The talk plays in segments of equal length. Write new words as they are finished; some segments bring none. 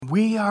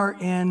We are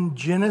in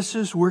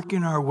Genesis,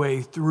 working our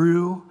way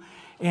through,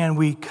 and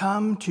we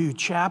come to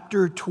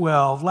chapter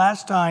 12.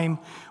 Last time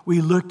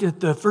we looked at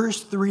the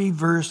first 3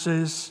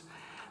 verses,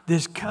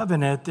 this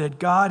covenant that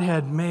God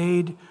had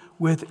made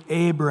with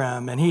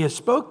Abram. And he had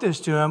spoke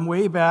this to him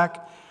way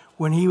back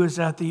when he was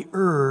at the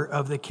Ur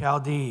of the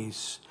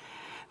Chaldees.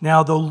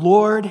 Now the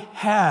Lord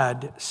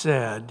had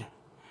said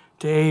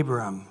to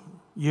Abram,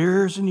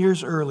 years and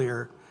years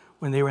earlier,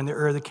 when they were in the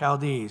Ur of the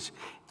Chaldees,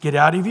 get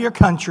out of your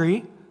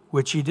country,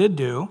 which he did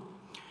do.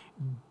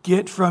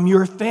 Get from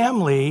your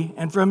family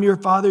and from your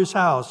father's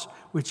house,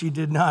 which he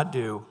did not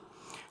do,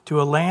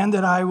 to a land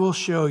that I will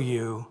show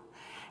you,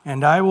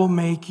 and I will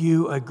make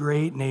you a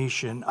great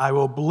nation. I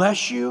will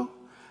bless you.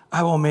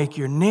 I will make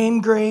your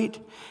name great,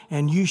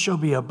 and you shall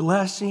be a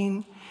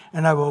blessing.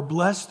 And I will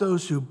bless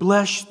those who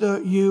bless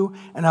you,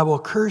 and I will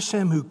curse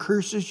him who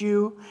curses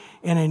you.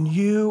 And in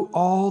you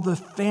all the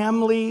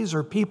families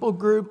or people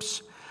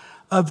groups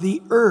of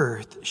the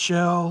earth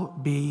shall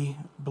be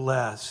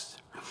blessed.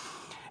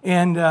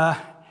 And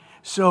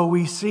so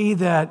we see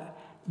that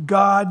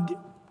God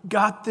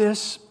got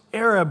this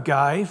Arab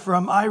guy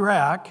from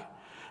Iraq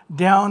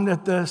down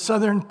at the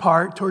southern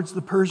part towards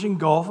the Persian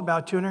Gulf,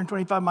 about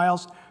 225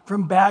 miles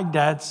from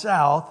Baghdad,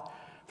 south,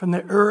 from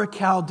the Ur of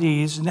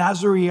Chaldees,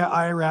 Nazareth,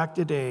 Iraq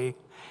today.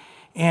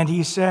 And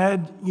he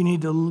said, you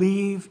need to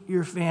leave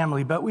your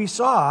family. But we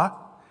saw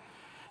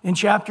in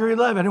chapter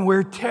 11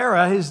 where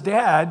Terah, his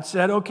dad,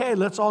 said, okay,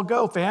 let's all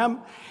go, fam.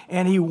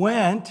 And he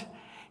went,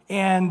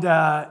 and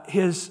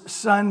his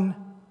son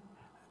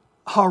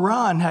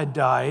Haran had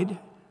died,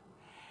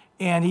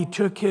 and he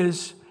took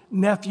his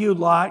nephew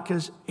Lot,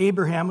 because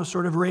Abraham was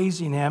sort of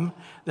raising him.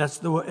 That's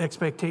the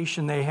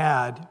expectation they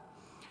had.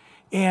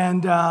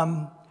 And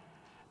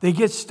they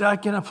get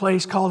stuck in a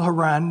place called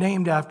Haran,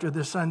 named after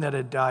the son that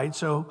had died,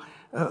 so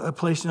a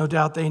place no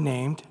doubt they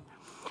named.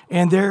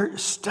 And they're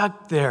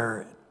stuck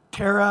there.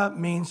 Terah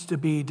means to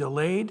be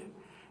delayed,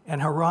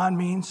 and Haran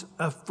means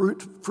a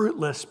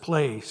fruitless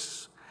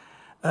place,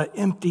 an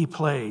empty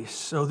place.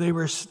 So they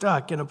were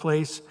stuck in a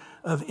place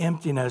of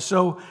emptiness.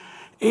 So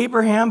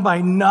Abraham, by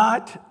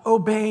not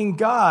obeying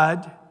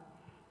God,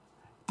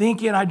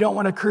 thinking, I don't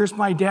want to curse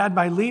my dad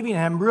by leaving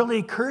him,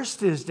 really cursed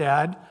his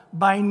dad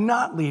by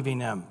not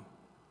leaving him.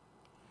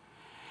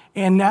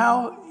 And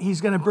now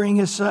he's going to bring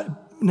his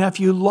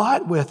nephew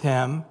Lot with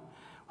him,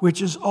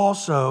 which is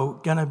also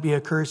going to be a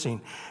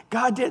cursing.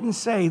 God didn't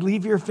say,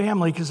 leave your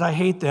family because I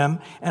hate them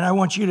and I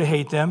want you to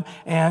hate them.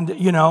 And,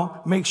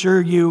 make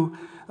sure you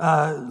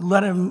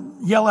let him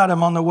yell at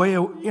him on the way.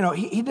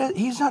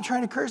 He's not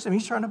trying to curse them.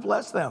 He's trying to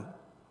bless them.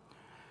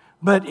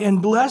 But in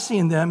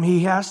blessing them,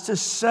 he has to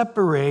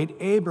separate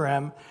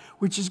Abraham,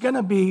 which is going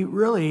to be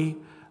really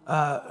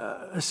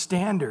a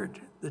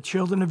standard. The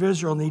children of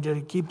Israel needed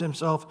to keep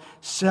themselves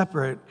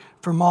separate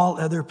from all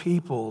other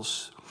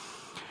peoples.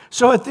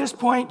 So at this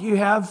point, you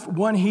have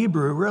one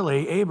Hebrew,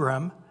 really,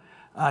 Abram.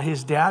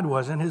 His dad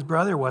wasn't, his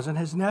brother wasn't,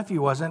 his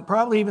nephew wasn't,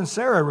 probably even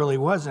Sarah really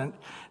wasn't,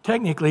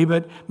 technically,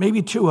 but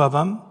maybe 2 of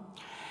them.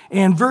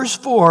 And verse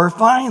 4,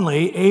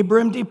 finally,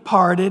 Abram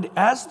departed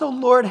as the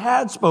Lord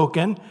had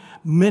spoken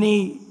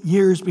many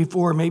years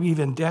before, maybe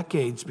even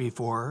decades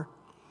before.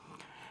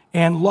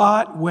 And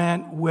Lot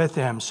went with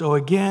him. So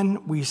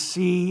again, we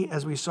see,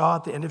 as we saw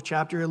at the end of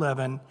chapter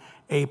 11,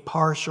 a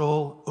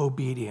partial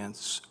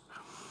obedience.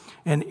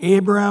 And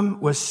Abram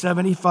was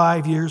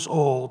 75 years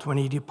old when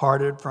he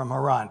departed from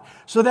Haran.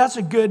 So that's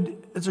a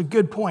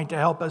good point to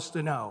help us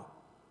to know.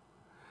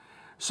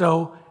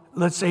 So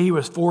let's say he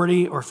was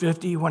 40 or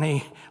 50 when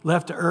he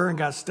left Ur and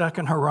got stuck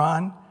in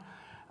Haran.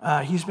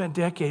 He spent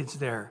decades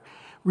there.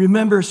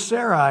 Remember,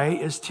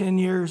 Sarai is 10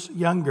 years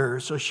younger,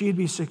 so she'd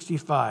be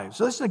 65.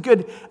 So this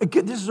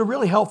is a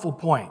really helpful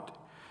point,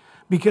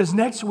 because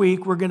next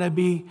week we're going to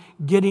be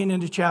getting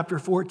into chapter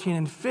 14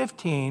 and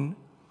 15,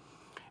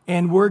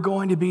 and we're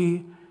going to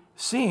be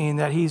seeing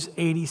that he's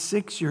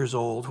 86 years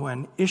old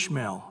when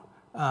Ishmael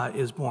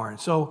is born.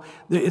 So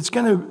it's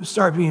going to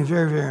start being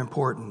very, very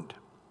important.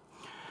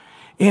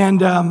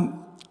 And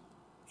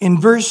in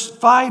verse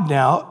 5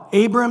 now,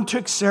 Abram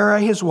took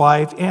Sarah his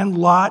wife and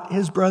Lot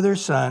his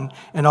brother's son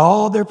and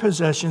all their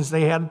possessions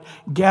they had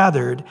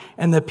gathered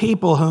and the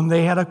people whom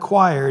they had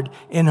acquired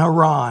in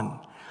Haran.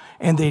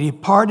 And they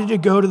departed to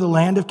go to the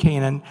land of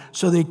Canaan.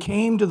 So they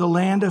came to the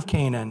land of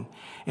Canaan.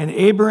 And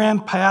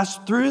Abraham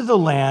passed through the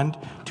land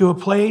to a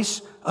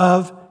place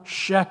of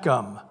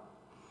Shechem.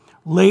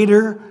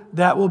 Later,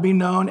 that will be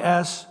known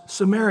as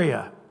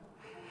Samaria.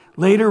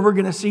 Later, we're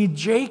going to see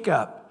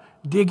Jacob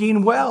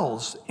digging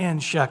wells in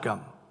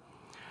Shechem.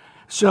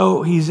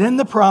 So he's in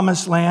the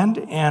promised land,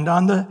 and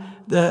on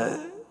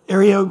the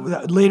area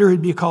that later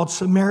would be called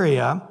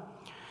Samaria,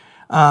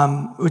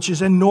 which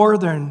is in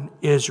northern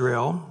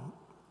Israel.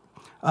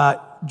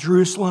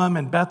 Jerusalem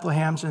and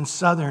Bethlehem's in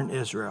southern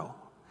Israel.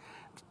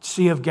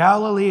 Sea of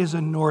Galilee is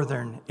in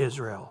northern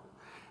Israel.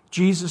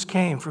 Jesus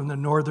came from the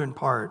northern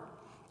part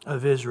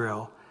of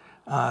Israel,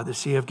 the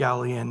Sea of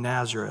Galilee and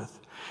Nazareth.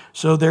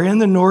 So they're in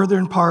the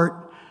northern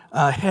part,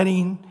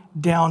 heading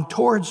down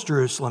towards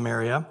Jerusalem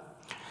area.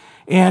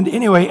 And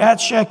anyway, at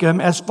Shechem,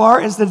 as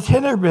far as the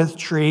terebinth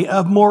tree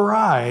of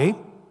Moreh,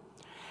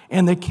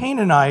 and the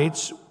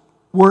Canaanites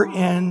were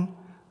in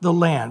the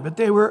land, but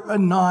they were a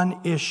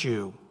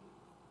non-issue.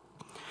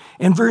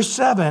 In verse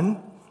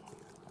 7,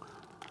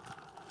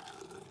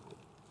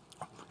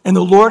 and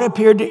the Lord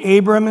appeared to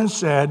Abram and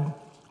said,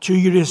 to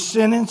your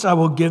descendants I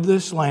will give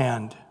this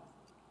land.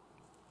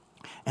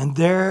 And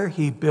there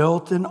he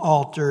built an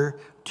altar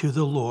to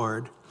the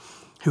Lord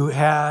who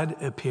had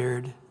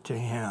appeared to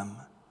him.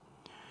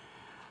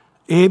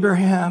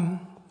 Abraham,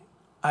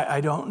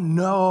 I don't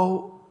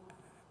know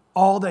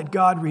all that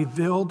God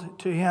revealed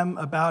to him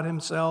about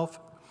himself,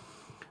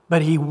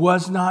 but he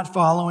was not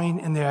following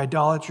in the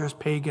idolatrous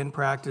pagan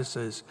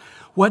practices.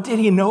 What did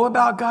he know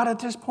about God at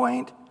this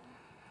point?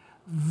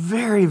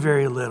 Very,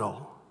 very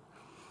little.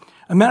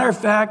 A matter of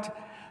fact,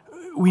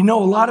 we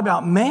know a lot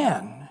about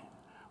man.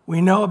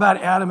 We know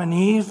about Adam and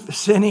Eve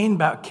sinning,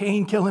 about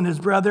Cain killing his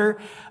brother,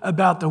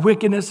 about the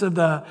wickedness of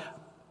the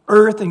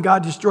earth and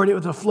God destroyed it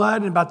with a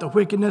flood, and about the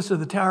wickedness of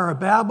the Tower of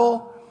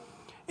Babel.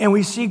 And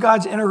we see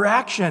God's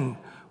interaction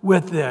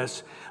with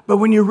this. But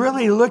when you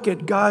really look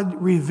at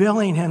God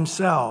revealing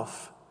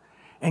himself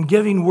and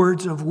giving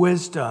words of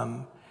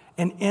wisdom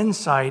and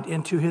insight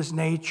into his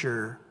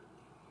nature,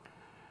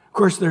 of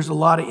course, there's a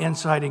lot of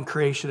insight in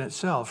creation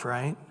itself,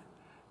 right?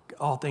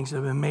 All things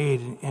have been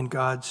made in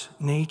God's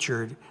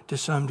nature to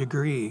some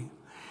degree.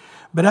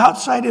 But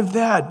outside of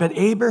that, but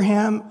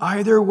Abraham,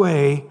 either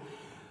way,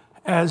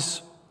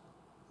 as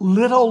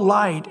little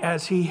light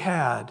as he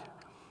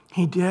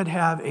did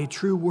have a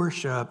true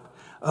worship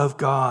of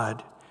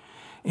God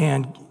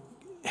and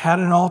had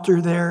an altar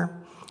there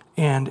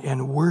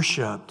and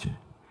worshiped.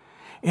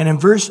 And in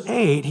verse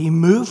 8, he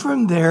moved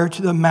from there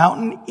to the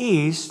mountain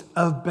east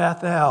of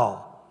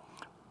Bethel.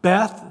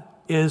 Beth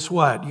is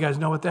what? You guys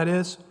know what that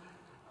is?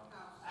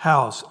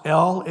 House.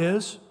 El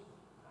is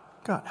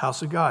God,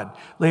 house of God.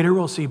 Later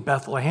we'll see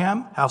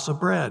Bethlehem, house of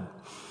bread.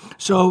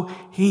 So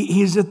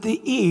he's at the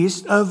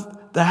east of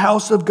the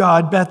house of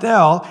God,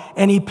 Bethel,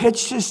 and he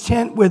pitched his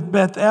tent with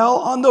Bethel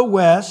on the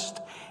west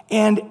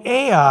and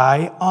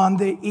Ai on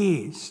the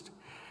east.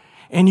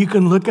 And you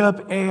can look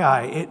up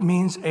Ai. It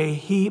means a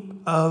heap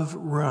of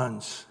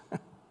ruins.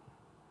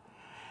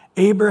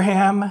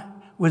 Abraham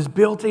was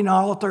building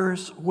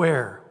altars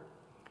where?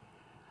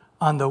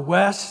 On the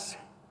west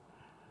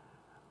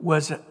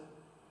was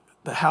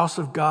the house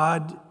of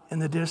God in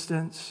the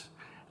distance.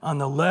 On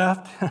the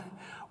left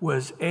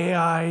was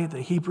Ai,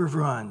 the heap of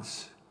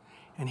ruins.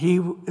 And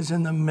he is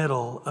in the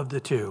middle of the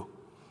two,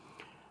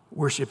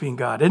 worshiping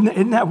God.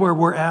 Isn't that where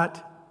we're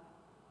at?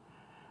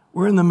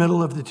 We're in the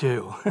middle of the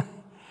two.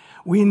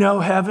 We know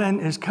heaven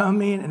is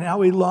coming, and now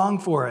we long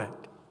for it.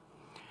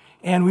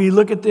 And we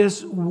look at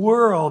this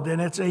world,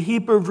 and it's a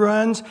heap of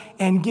ruins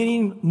and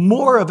getting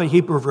more of a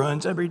heap of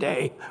ruins every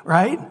day,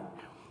 right?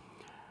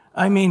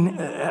 I mean,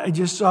 I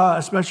just saw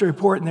a special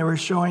report, and they were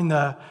showing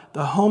the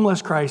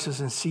homeless crisis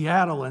in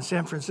Seattle and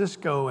San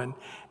Francisco and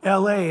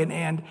L.A.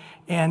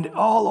 and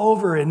all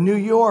over in New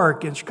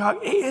York and Chicago.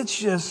 It's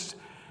just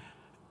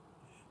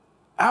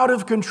out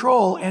of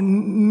control,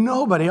 and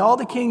nobody, all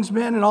the king's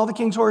men and all the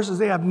king's horses,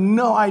 they have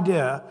no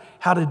idea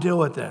how to deal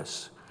with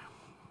this.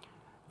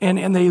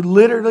 And they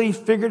literally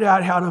figured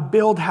out how to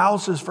build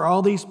houses for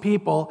all these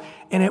people,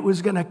 and it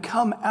was going to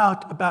come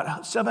out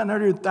about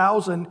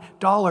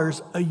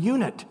 $700,000 a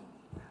unit.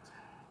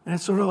 And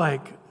it's sort of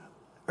like,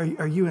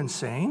 are you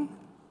insane?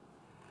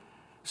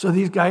 So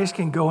these guys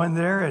can go in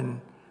there and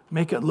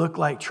make it look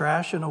like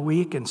trash in a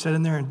week and sit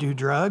in there and do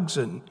drugs,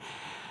 and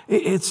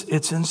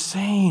it's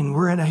insane.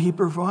 We're in a heap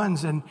of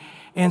ruins,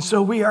 and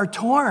so we are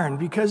torn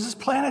because this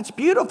planet's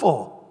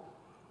beautiful.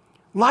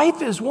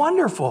 Life is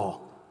wonderful.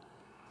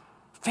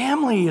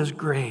 Family is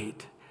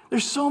great.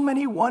 There's so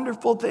many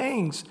wonderful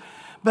things,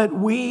 but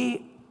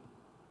we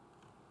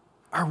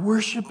are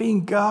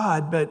worshiping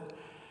God, but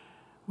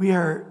we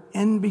are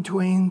in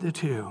between the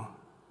two.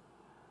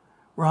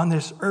 We're on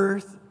this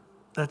earth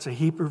that's a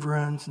heap of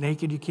ruins.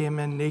 Naked you came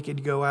in, naked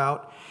you go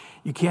out.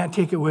 You can't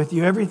take it with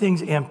you.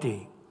 Everything's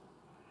empty.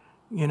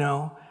 You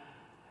know,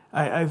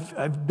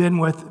 I've been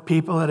with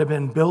people that have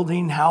been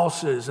building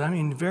houses. I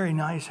mean, very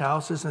nice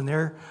houses, and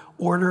they're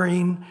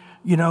ordering,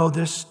 you know,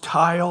 this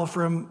tile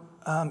from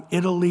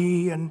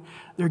Italy, and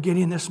they're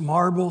getting this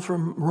marble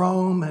from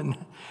Rome, and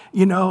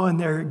you know, and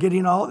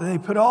they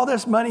put all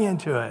this money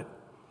into it.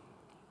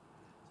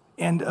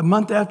 And a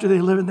month after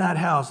they live in that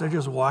house, they're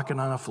just walking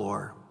on a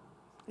floor,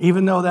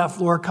 even though that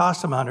floor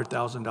cost them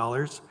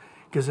 $100,000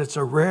 because it's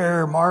a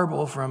rare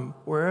marble from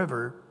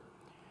wherever.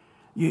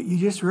 You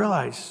just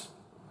realize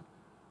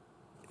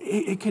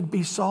it could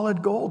be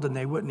solid gold and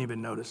they wouldn't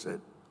even notice it.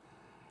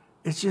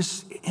 It's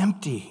just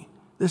empty.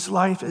 This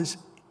life is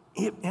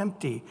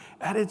empty.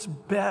 At its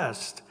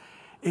best,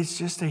 it's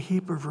just a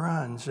heap of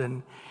ruins.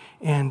 And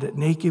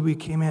naked we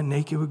came in,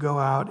 naked we go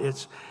out.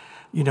 It's,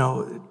 you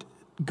know,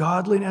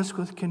 godliness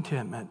with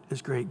contentment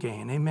is great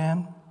gain.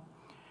 Amen?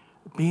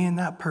 Being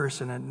that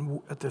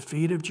person at the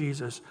feet of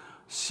Jesus,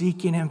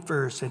 seeking him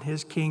first and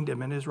his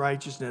kingdom and his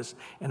righteousness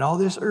and all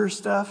this earth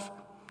stuff,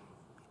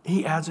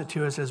 He adds it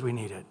to us as we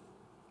need it.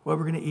 What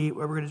we're going to eat,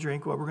 what we're going to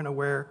drink, what we're going to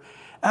wear.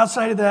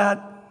 Outside of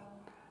that,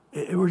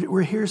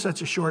 we're here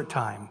such a short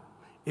time.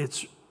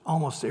 It's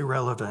almost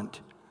irrelevant.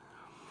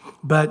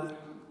 But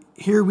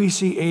here we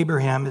see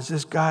Abraham as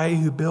this guy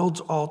who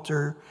builds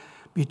altar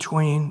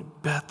between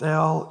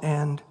Bethel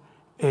and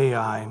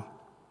Ai.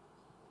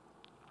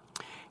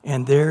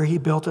 And there he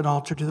built an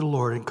altar to the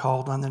Lord and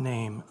called on the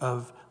name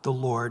of the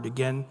Lord.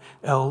 Again,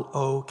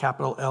 L-O,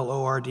 capital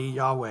L-O-R-D,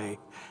 Yahweh,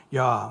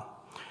 Yah.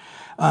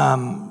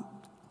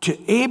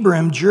 To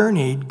Abram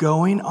journeyed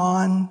going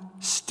on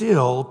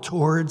still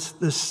towards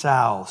the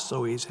south.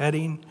 So he's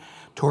heading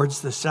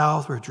towards the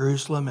south where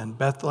Jerusalem and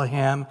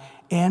Bethlehem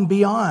and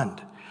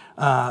beyond.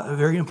 A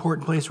very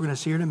important place we're going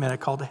to see here in a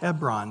minute called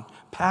Hebron,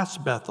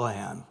 past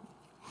Bethlehem.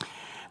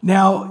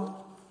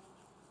 Now,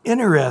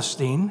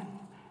 interesting,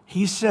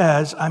 he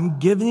says, I'm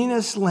giving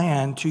this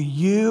land to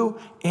you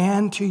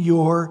and to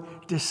your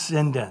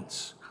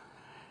descendants.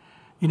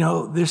 You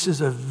know, this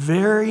is a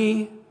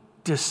very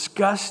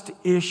discussed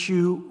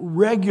issue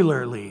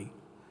regularly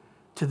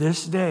to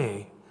this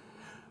day.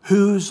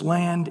 Whose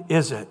land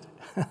is it?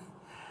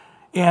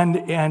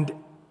 and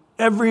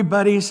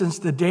everybody since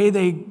the day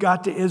they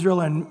got to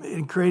Israel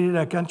and created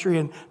a country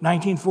in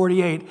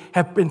 1948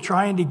 have been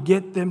trying to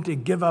get them to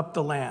give up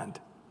the land.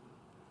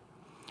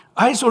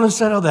 I just want to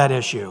settle that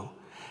issue.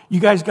 You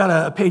guys got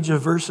a page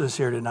of verses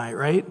here tonight,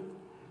 right?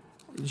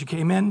 As you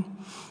came in?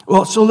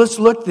 Well, so let's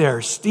look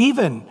there.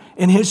 Stephen,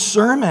 in his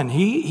sermon,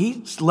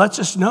 he lets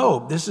us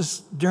know, this is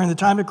during the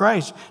time of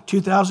Christ,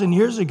 2,000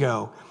 years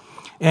ago.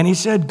 And he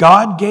said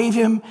God gave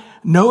him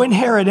no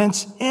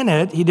inheritance in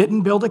it. He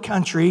didn't build a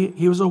country.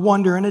 He was a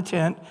wonder in a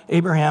tent,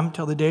 Abraham,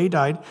 till the day he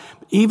died.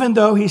 Even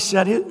though he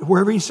set it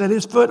wherever he set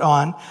his foot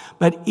on.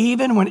 But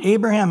even when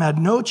Abraham had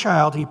no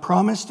child, he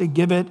promised to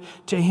give it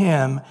to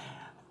him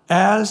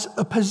as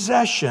a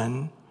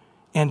possession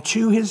and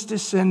to his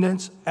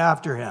descendants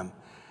after him.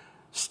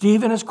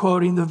 Stephen is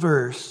quoting the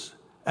verse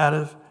out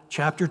of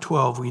chapter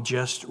 12 we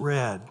just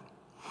read.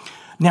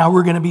 Now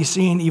we're going to be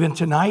seeing even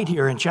tonight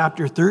here in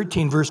chapter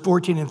 13, verse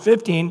 14 and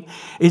 15,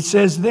 it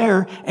says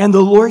there, and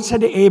the Lord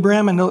said to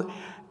Abraham, and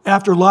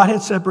after Lot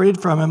had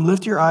separated from him,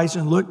 lift your eyes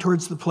and look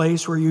towards the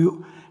place where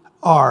you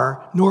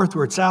are,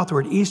 northward,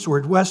 southward,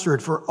 eastward,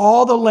 westward, for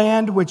all the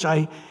land which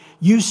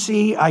you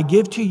see, I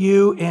give to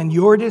you and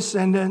your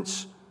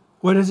descendants.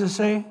 What does it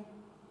say?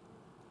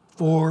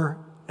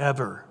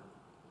 Forever.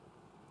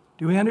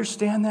 Do we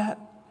understand that?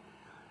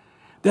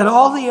 That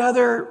all the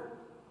other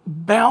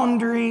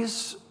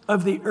boundaries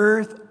of the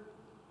earth,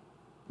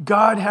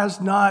 God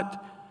has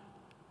not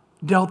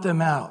dealt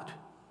them out.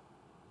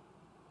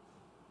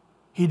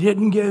 He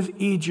didn't give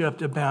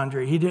Egypt a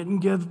boundary. He didn't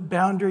give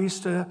boundaries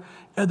to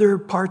other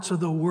parts of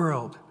the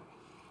world.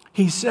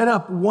 He set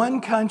up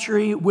one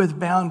country with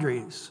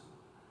boundaries,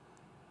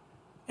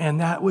 and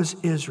that was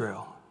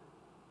Israel.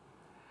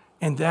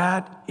 And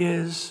that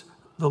is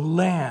the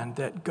land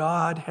that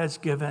God has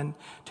given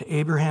to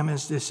Abraham and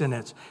his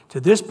descendants.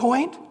 To this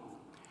point,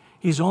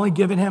 he's only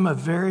given him a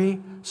very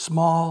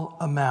small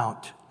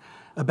amount,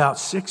 about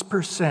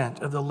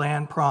 6% of the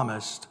land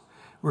promised.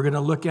 We're going to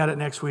look at it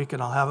next week,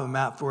 and I'll have a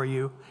map for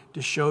you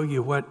to show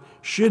you what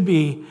should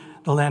be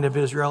the land of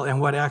Israel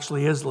and what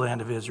actually is the land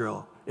of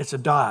Israel. It's a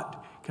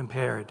dot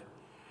compared.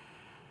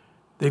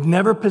 They've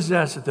never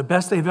possessed it. The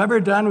best they've ever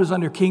done was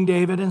under King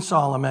David and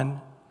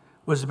Solomon,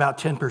 was about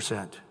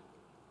 10%.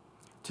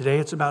 Today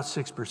it's about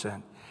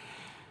 6%.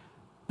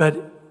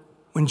 But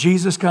when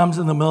Jesus comes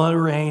in the middle of the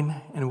reign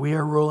and we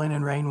are ruling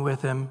and reign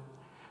with him,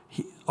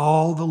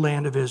 all the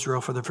land of Israel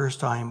for the first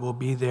time will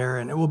be there.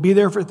 And it will be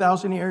there for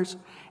 1,000 years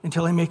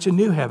until he makes a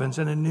new heavens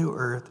and a new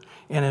earth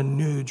and a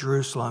new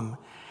Jerusalem.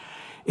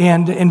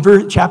 And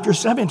in chapter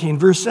 17,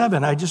 verse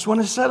 7, I just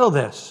want to settle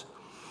this.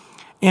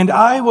 And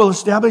I will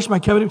establish my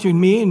covenant between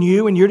me and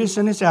you and your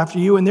descendants after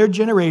you and their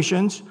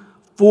generations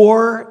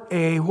for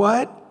a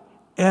what?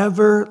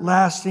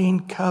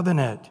 Everlasting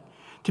covenant,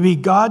 to be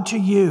God to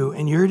you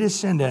and your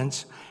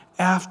descendants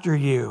after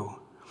you.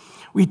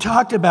 We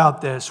talked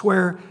about this,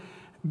 where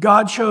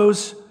God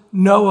chose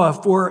Noah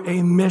for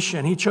a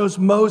mission. He chose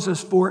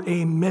Moses for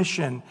a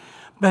mission.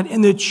 But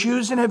in the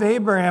choosing of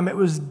Abraham, it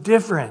was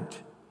different.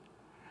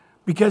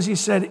 Because he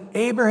said,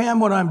 Abraham,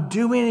 what I'm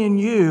doing in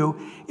you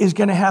is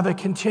going to have a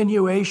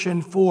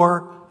continuation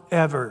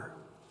forever.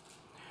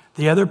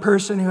 The other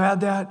person who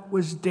had that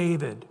was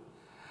David.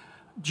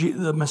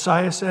 The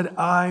Messiah said,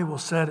 I will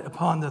sit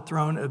upon the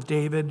throne of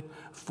David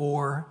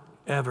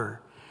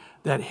forever.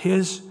 That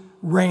his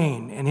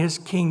reign and his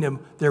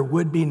kingdom, there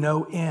would be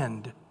no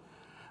end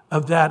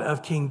of that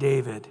of King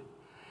David.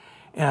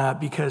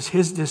 Because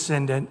his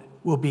descendant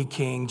will be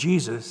King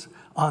Jesus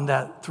on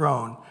that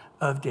throne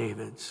of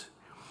David's.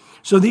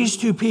 So these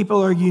two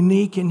people are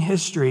unique in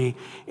history,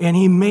 and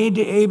he made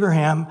to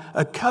Abraham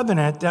a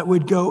covenant that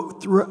would go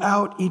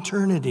throughout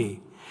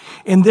eternity.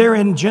 And there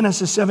in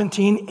Genesis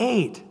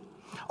 17:8,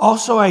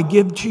 also I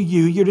give to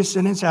you, your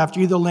descendants after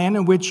you, the land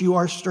in which you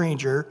are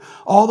stranger,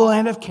 all the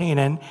land of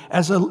Canaan,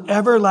 as an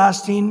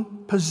everlasting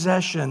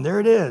possession. There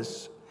it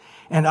is.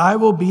 And I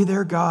will be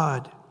their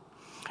God.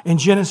 In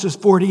Genesis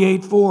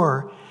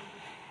 48:4,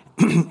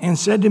 and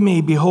said to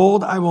me,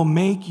 behold, I will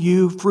make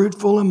you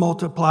fruitful and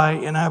multiply,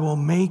 and I will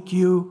make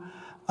you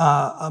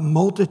a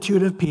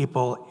multitude of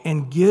people,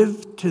 and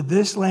give to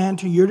this land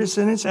to your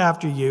descendants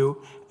after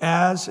you,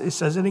 as, it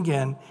says it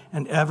again,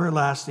 an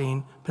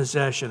everlasting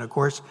possession. Of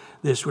course,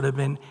 this would have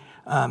been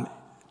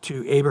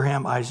to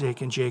Abraham,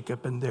 Isaac, and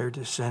Jacob and their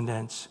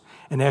descendants.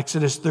 In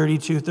Exodus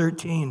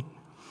 32:13,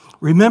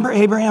 remember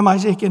Abraham,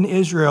 Isaac, and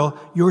Israel,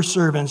 your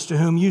servants, to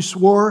whom you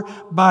swore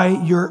by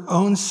your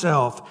own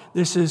self.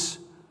 This is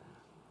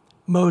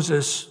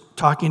Moses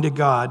talking to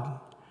God,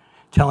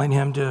 telling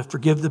him to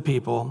forgive the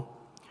people.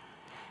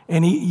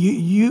 And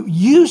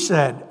you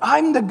said,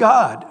 I'm the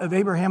God of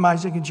Abraham,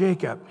 Isaac, and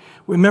Jacob.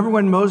 Remember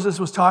when Moses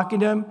was talking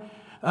to him?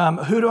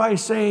 Who do I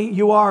say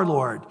you are,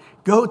 Lord?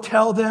 Go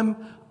tell them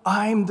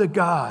I'm the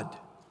God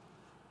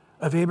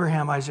of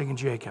Abraham, Isaac, and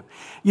Jacob.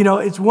 You know,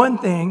 it's one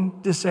thing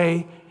to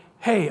say,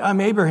 hey,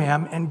 I'm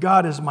Abraham and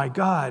God is my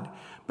God.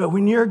 But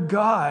when you're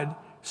God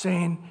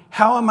saying,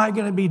 how am I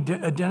going to be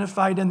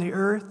identified in the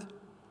earth?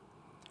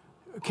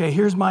 Okay,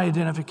 here's my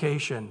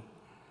identification.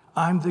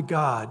 I'm the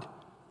God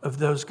of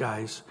those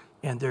guys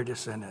and their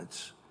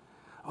descendants.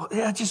 Oh,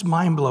 that's just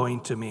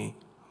mind-blowing to me.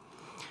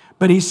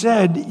 But he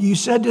said, you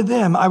said to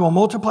them, I will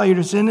multiply your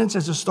descendants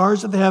as the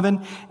stars of the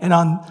heaven, and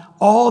on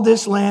all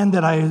this land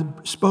that I have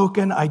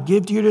spoken, I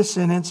give to your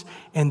descendants,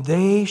 and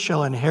they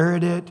shall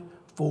inherit it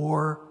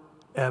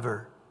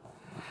forever.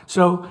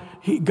 So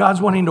God's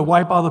wanting to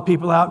wipe all the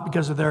people out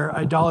because of their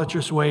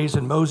idolatrous ways,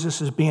 and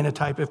Moses is being a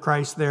type of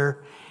Christ there.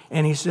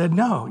 And he said,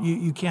 no,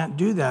 you can't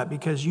do that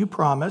because you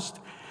promised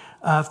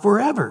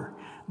forever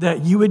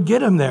that you would get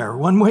them there.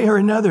 One way or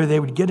another, they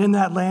would get in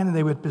that land and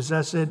they would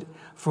possess it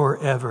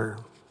forever.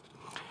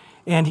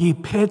 And he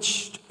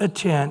pitched a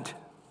tent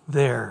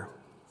there.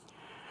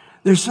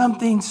 There's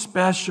something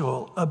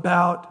special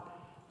about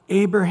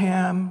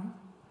Abraham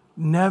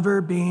never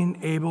being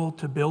able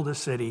to build a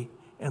city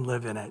and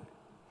live in it.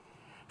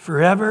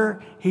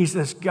 Forever, he's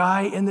this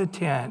guy in the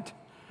tent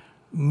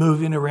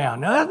moving around.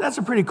 Now, that's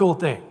a pretty cool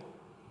thing.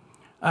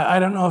 I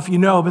don't know if you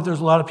know, but there's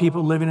a lot of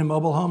people living in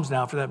mobile homes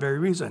now for that very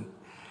reason.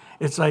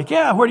 It's like,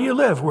 yeah, where do you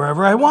live?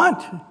 Wherever I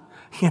want.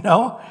 You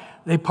know,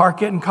 they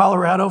park it in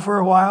Colorado for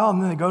a while, and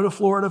then they go to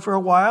Florida for a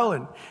while,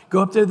 and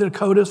go up to the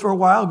Dakotas for a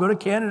while, go to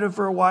Canada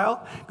for a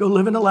while, go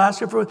live in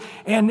Alaska for,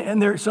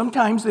 and they're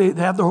sometimes they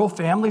have their whole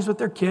families with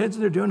their kids,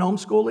 and they're doing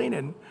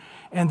homeschooling,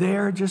 and they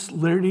are just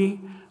literally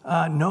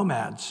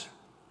nomads.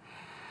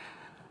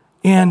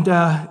 And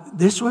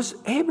this was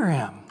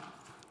Abraham.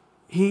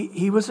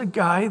 He was a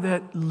guy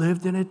that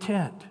lived in a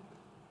tent,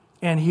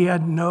 and he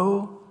had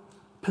no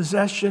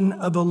possession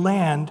of a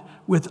land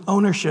with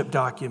ownership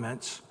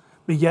documents,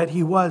 but yet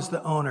he was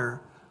the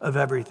owner of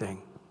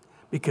everything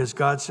because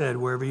God said,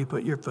 wherever you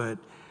put your foot,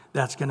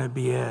 that's going to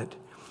be it.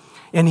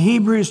 In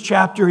Hebrews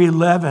chapter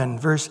 11,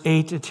 verse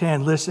 8 to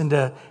 10, listen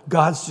to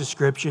God's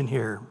description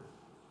here.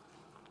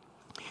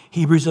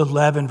 Hebrews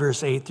 11,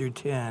 verse 8 through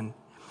 10.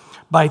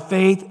 By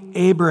faith,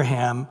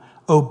 Abraham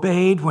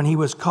obeyed when he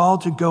was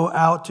called to go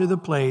out to the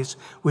place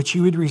which he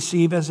would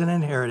receive as an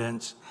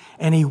inheritance,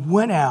 and he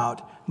went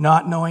out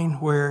not knowing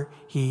where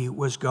he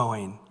was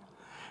going.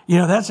 You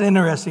know, that's an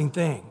interesting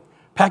thing.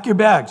 Pack your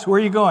bags. Where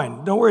are you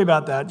going? Don't worry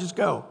about that. Just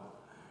go.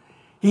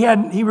 He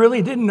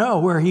really didn't know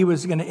where he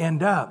was going to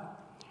end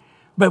up.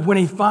 But when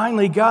he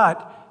finally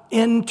got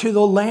into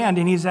the land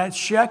and he's at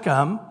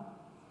Shechem,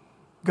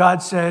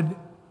 God said,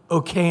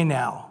 okay,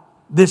 now,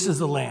 this is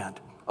the land.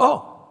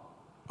 Oh,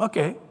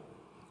 okay.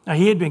 Now,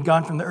 he had been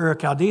gone from the Ur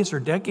of Chaldees for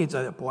decades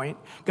at that point,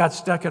 got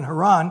stuck in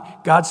Haran.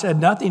 God said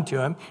nothing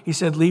to him. He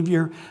said, leave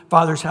your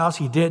father's house.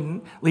 He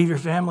didn't. Leave your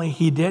family.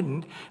 He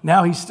didn't.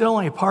 Now, he's still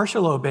only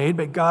partial obeyed,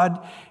 but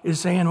God is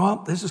saying,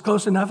 well, this is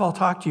close enough. I'll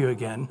talk to you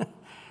again.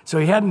 So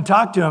he hadn't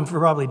talked to him for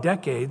probably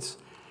decades,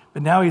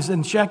 but now he's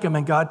in Shechem,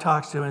 and God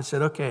talks to him and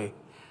said, okay,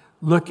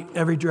 look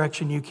every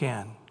direction you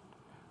can.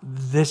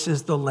 This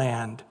is the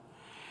land.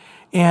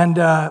 And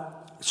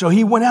so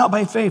he went out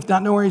by faith,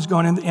 not knowing where he's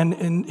going.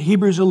 In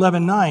Hebrews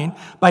 11:9,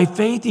 by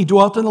faith he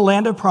dwelt in the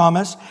land of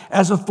promise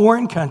as a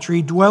foreign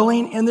country,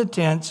 dwelling in the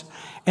tents,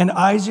 and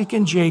Isaac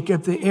and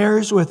Jacob, the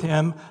heirs with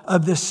him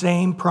of the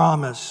same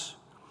promise.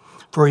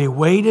 For he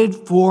waited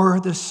for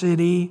the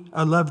city,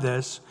 I love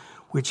this,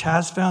 which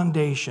has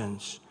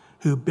foundations,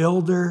 whose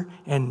builder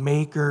and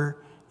maker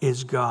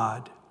is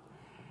God.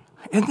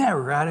 Isn't that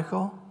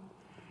radical?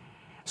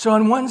 So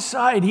on one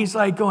side, he's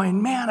like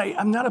going, man,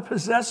 I'm not a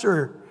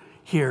possessor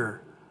here.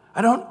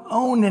 I don't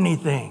own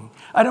anything.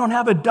 I don't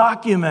have a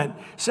document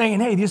saying,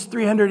 hey, this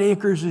 300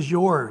 acres is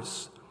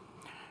yours.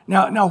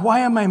 Now,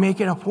 why am I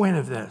making a point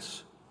of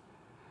this?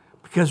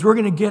 Because we're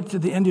going to get to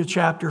the end of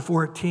chapter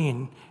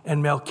 14,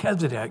 and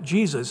Melchizedek,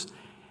 Jesus,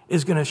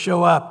 is going to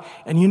show up.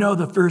 And you know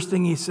the first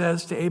thing he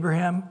says to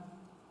Abraham?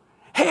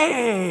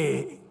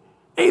 Hey,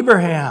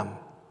 Abraham,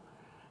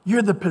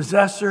 you're the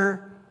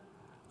possessor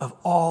of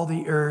all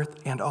the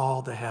earth and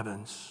all the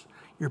heavens.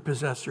 You're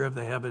possessor of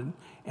the heaven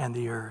and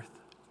the earth.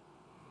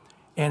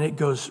 And it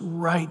goes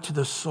right to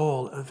the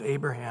soul of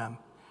Abraham.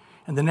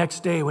 And the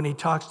next day when he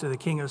talks to the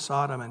king of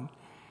Sodom, and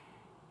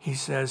he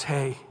says,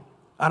 hey,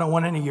 I don't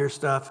want any of your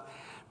stuff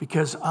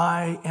because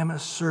I am a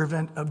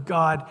servant of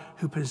God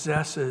who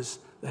possesses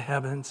the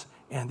heavens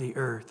and the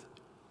earth.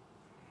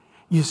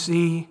 You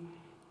see,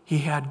 he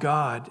had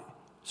God,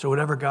 so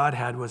whatever God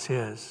had was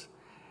his.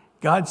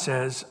 God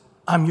says,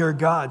 I'm your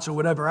God, so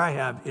whatever I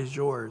have is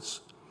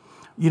yours.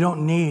 You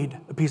don't need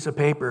a piece of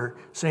paper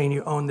saying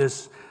you own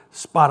this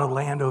spot of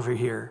land over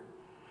here.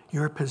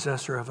 You're a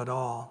possessor of it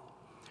all.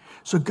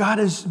 So God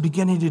is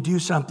beginning to do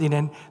something,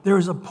 and there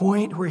was a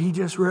point where he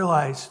just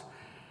realized,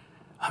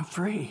 I'm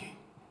free.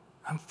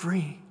 I'm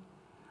free.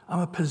 I'm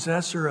a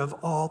possessor of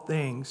all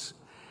things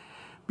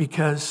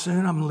because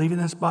soon I'm leaving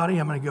this body.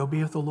 I'm going to go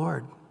be with the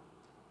Lord.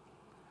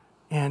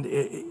 And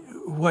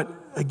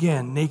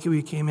naked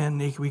we came in,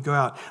 naked we go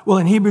out. Well,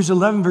 in Hebrews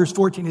 11, verse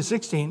 14 to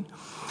 16,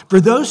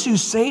 for those who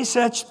say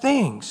such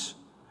things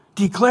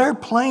declare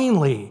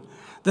plainly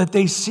that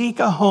they seek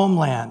a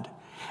homeland.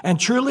 And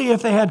truly,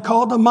 if they had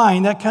called to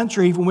mind that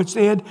country from which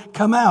they had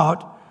come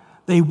out,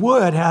 they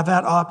would have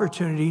that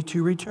opportunity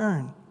to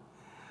return.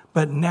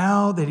 But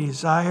now they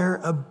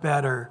desire a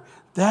better,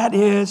 that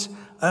is,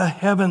 a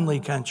heavenly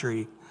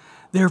country.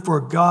 Therefore,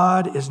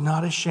 God is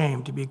not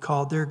ashamed to be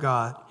called their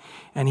God,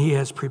 and he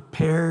has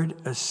prepared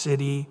a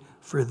city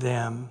for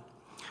them.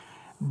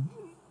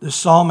 The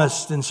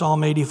psalmist in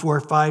Psalm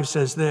 84:5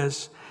 says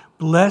this,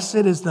 blessed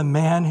is the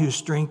man whose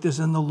strength is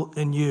in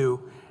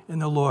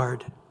the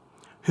Lord,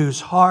 whose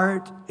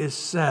heart is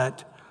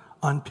set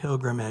on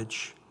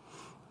pilgrimage.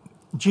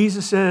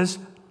 Jesus says,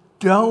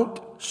 don't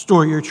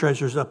store your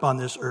treasures up on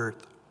this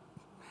earth.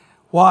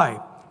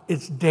 Why?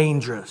 It's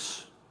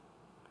dangerous.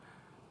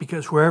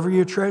 Because wherever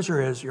your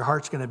treasure is, your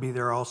heart's going to be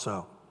there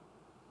also.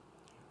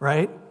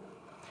 Right?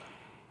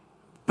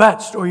 But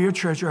store your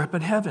treasure up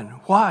in heaven.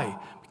 Why?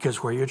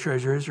 Because where your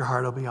treasure is, your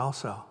heart will be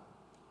also.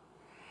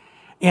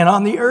 And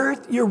on the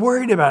earth, you're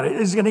worried about it.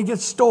 Is it going to get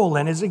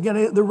stolen? Is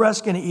the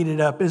rust going to eat it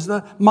up? Is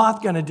the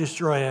moth going to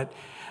destroy it?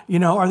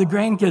 Are the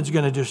grandkids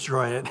going to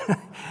destroy it?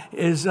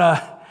 Is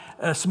a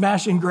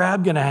smash and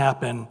grab going to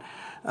happen?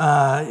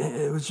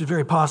 Which is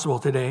very possible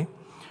today.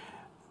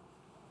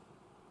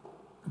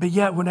 But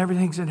yet, when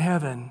everything's in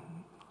heaven,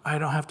 I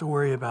don't have to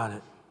worry about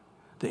it.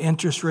 The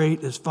interest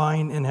rate is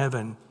fine in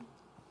heaven.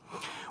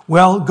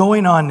 Well,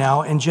 going on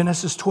now in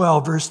Genesis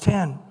 12, verse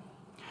 10.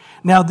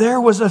 Now there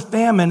was a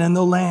famine in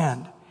the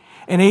land,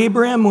 and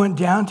Abraham went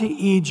down to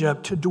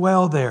Egypt to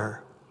dwell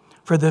there,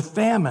 for the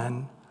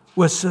famine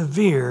was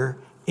severe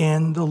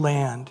in the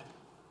land.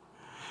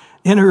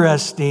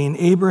 Interesting,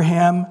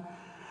 Abraham,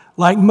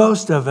 like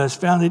most of us,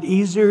 found it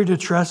easier to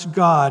trust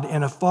God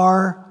in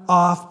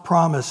afar-off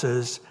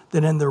promises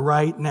than in the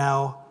right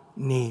now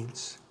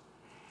needs.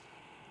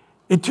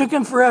 It took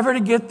him forever to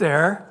get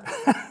there,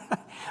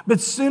 but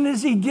as soon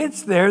as he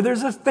gets there,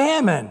 there's a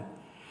famine,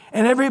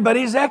 and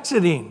everybody's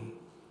exiting.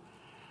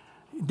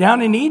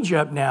 Down in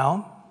Egypt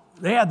now,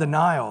 they had the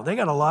Nile. They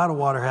got a lot of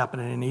water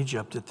happening in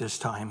Egypt at this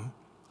time.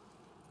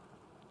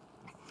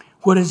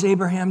 What does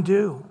Abraham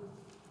do?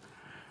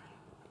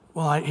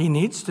 Well, he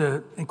needs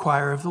to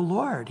inquire of the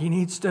Lord. He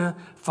needs to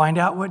find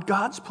out what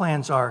God's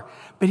plans are.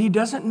 But he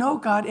doesn't know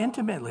God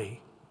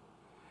intimately.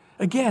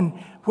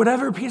 Again,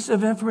 whatever piece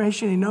of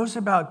information he knows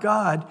about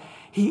God,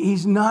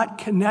 he's not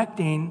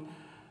connecting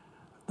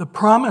the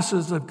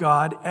promises of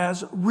God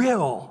as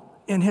real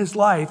in his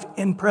life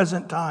in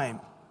present time.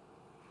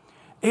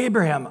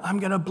 Abraham, I'm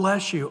going to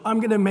bless you. I'm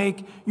going to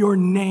make your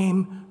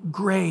name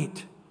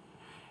great.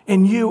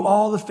 And you,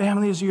 all the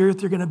families of the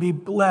earth, are going to be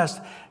blessed.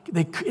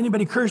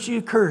 Anybody curse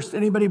you, cursed.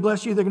 Anybody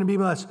bless you, they're going to be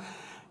blessed.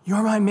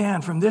 You're my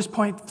man from this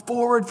point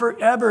forward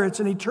forever.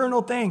 It's an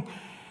eternal thing.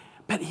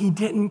 But he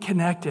didn't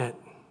connect it.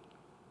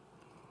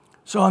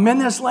 So I'm in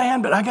this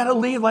land, but I got to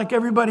leave like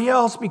everybody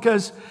else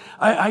because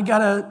I got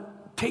to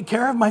take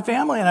care of my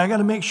family, and I got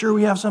to make sure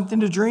we have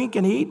something to drink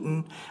and eat,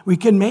 and we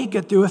can make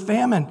it through a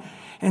famine.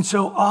 And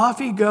so off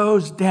he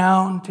goes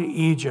down to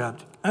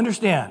Egypt.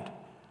 Understand,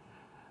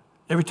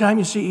 every time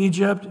you see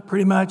Egypt,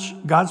 pretty much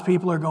God's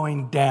people are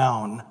going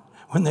down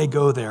when they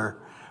go there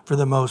for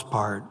the most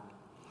part.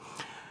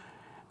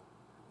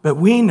 But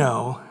we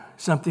know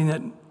something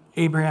that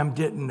Abraham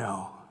didn't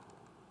know.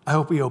 I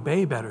hope we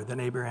obey better than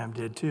Abraham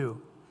did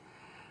too.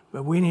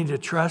 But we need to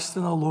trust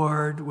in the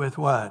Lord with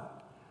what?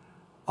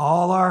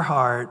 All our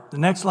heart. The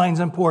next line's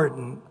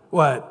important.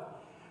 What?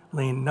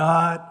 Lean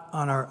not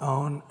on our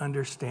own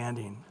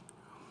understanding.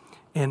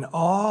 In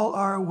all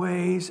our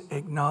ways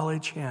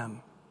acknowledge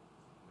him,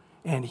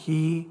 and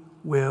he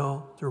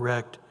will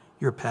direct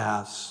your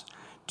paths.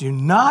 Do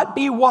not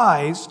be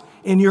wise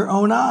in your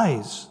own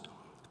eyes.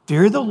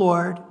 Fear the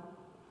Lord.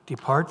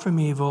 Depart from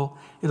evil.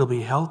 It'll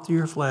be health to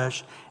your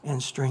flesh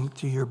and strength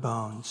to your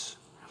bones.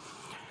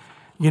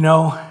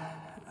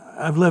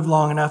 I've lived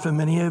long enough, and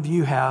many of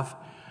you have,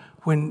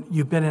 when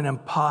you've been in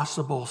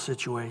impossible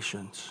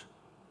situations.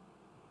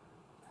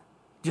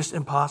 Just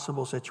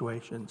impossible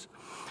situations.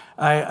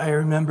 I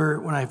remember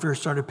when I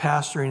first started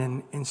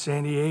pastoring in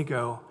San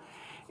Diego,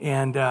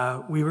 And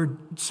we were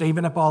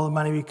saving up all the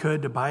money we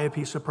could to buy a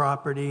piece of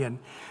property. And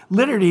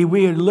literally,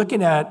 we were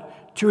looking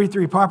at 2 or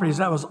 3 properties.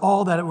 That was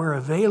all that were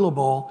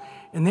available.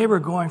 And they were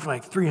going for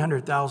like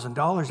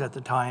 $300,000 at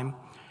the time.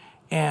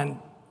 And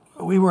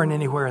we weren't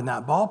anywhere in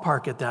that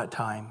ballpark at that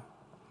time.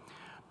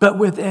 But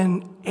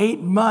within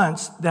 8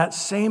 months, that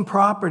same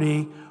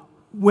property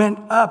went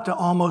up to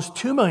almost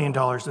 $2 million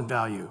in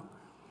value.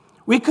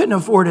 We couldn't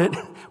afford it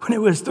when it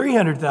was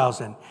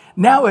 $300,000.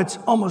 Now it's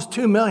almost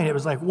 $2 million. It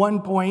was like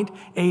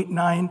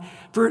 1.89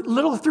 for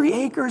little 3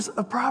 acres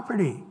of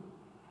property,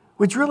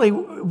 which really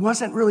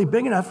wasn't really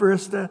big enough for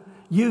us to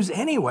use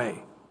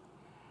anyway.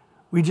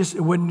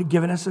 It wouldn't have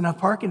given us enough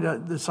parking to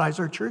the size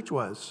our church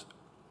was.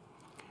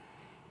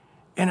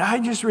 And I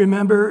just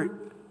remember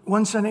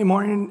one Sunday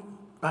morning,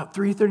 about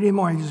 3:30 in the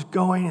morning, just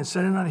going and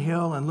sitting on a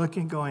hill and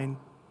looking, going,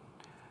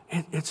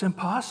 it's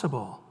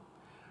impossible.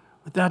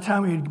 At that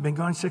time, we had been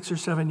going 6 or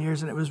 7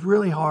 years, and it was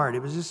really hard.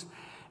 It was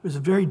a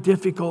very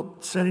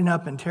difficult setting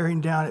up and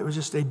tearing down. It was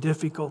just a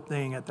difficult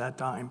thing at that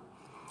time.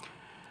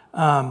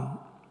 And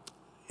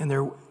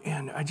the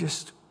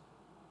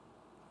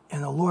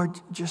Lord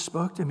just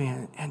spoke to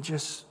me and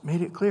just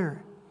made it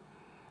clear.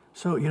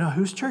 So,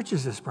 whose church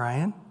is this,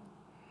 Brian?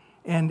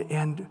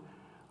 And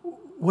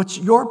what's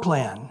your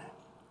plan?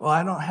 Well,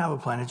 I don't have a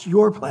plan. It's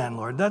your plan,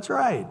 Lord. That's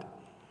right.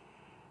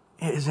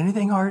 Is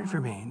anything hard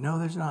for me? No,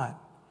 there's not.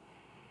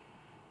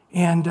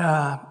 And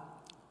a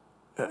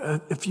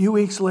few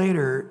weeks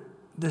later,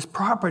 this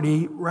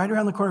property right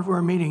around the corner from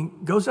our meeting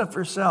goes up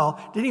for sale.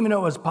 Didn't even know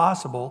it was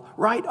possible.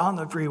 Right on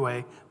the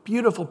freeway.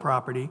 Beautiful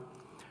property.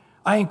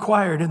 I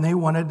inquired, and they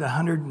wanted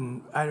I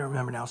don't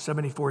remember now,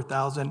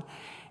 $74,000,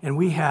 and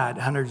we had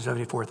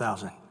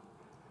 $174,000.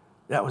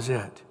 That was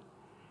it.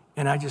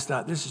 And I just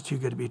thought, this is too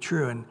good to be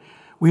true. And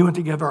we went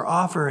to give our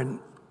offer, and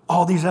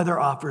all these other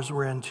offers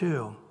were in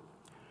too.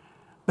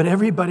 But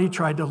everybody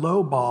tried to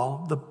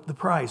lowball the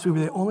price. We were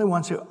the only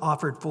ones who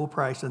offered full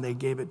price, and they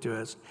gave it to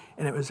us.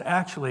 And it was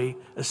actually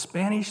a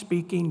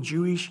Spanish-speaking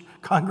Jewish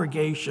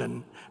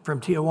congregation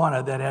from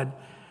Tijuana that had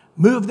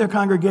moved their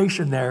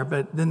congregation there,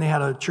 but then they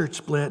had a church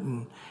split.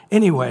 And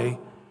anyway,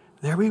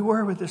 there we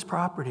were with this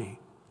property.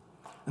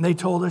 And they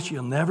told us,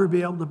 you'll never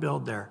be able to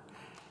build there.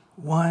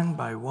 One,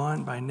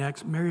 by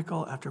next,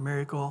 miracle after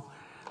miracle,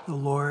 the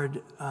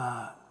Lord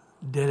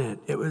did it.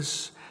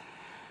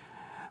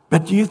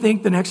 But do you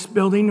think the next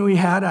building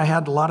I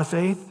had a lot of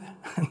faith?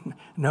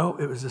 No,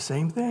 it was the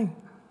same thing.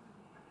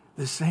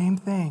 The same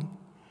thing.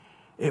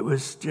 It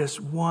was just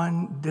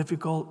one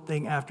difficult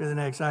thing after the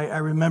next. I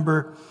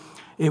remember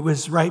it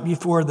was right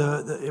before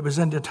it was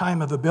in the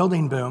time of a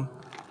building boom.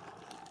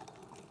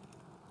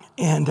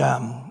 And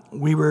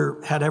we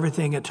had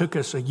everything. It took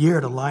us a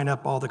year to line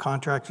up all the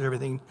contracts and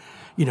everything,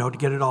 to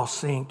get it all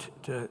synced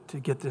to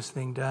get this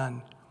thing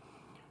done.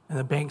 And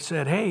the bank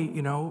said, hey,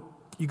 you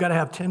got to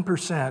have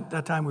 10%.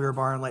 That time we were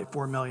borrowing like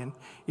 $4 million.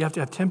 You have to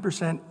have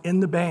 10% in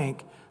the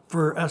bank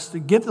for us to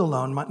give the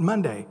loan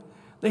Monday.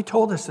 They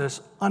told us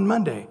this on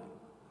Monday.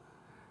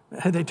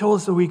 Had they told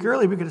us the week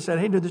early, we could have said,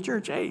 hey, to the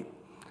church, hey,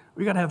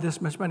 we got to have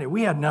this much money.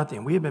 We had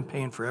nothing. We had been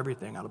paying for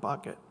everything out of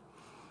pocket.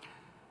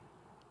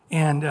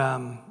 And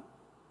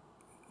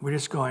we're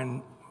just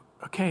going,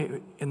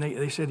 okay. And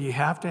they said, you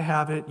have to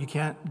have it. You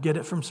can't get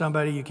it from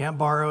somebody. You can't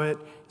borrow it.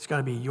 It's got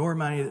to be your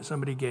money that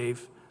somebody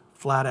gave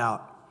flat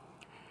out.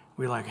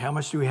 We're like, how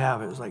much do we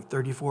have? It was like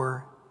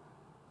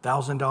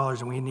 $34,000,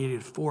 and we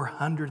needed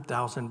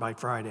 $400,000 by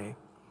Friday.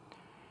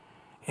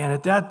 And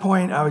at that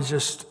point, I was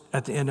just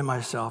at the end of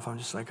myself. I'm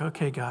just like,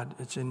 okay, God,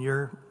 it's in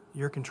your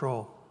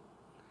control.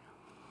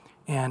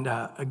 And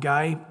a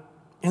guy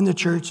in the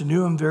church,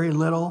 knew him very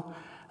little.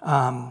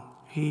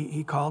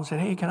 He called and said,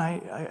 hey, can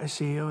I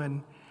see you?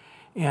 And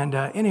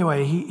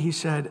anyway, he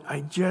said,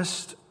 I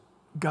just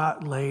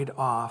got laid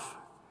off.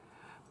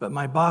 But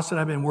my boss that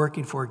I've been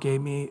working for gave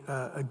me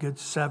a good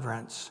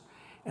severance.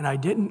 And I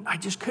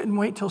just couldn't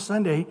wait till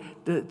Sunday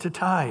to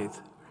tithe.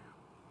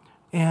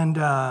 And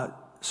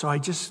so I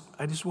just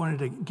wanted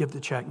to give the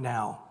check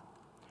now.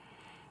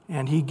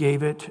 And he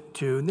gave it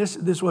to,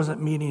 this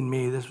wasn't meeting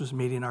me, this was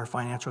meeting our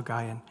financial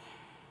guy. And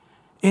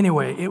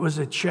anyway, it was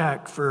a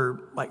check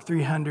for like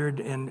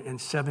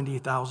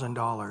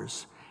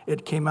 $370,000.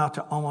 It came out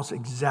to almost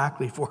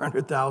exactly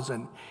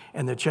 $400,000.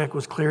 And the check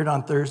was cleared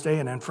on Thursday,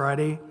 and then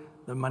Friday,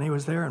 the money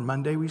was there, and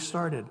Monday we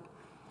started.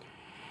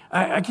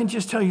 I can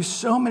just tell you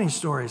so many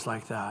stories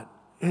like that.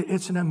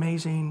 It's an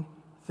amazing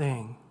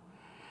thing.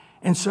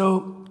 And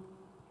so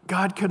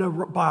God could have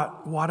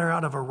brought water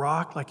out of a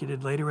rock like he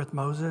did later with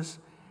Moses.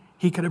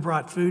 He could have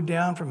brought food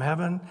down from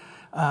heaven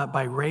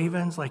by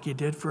ravens like he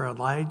did for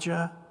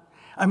Elijah.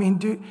 I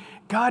mean,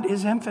 God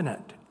is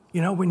infinite.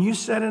 When you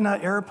sit in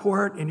an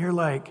airport and you're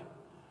like,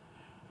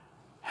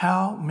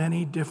 how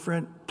many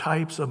different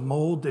types of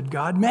mold did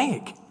God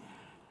make?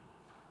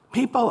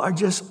 People are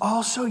just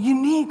all so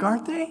unique,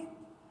 aren't they?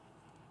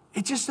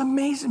 It just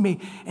amazes me.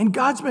 And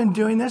God's been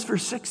doing this for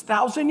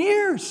 6,000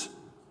 years.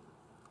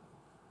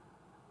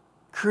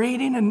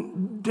 creating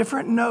a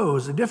different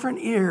nose, a different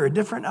ear, a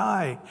different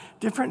eye,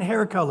 different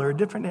hair color, a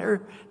different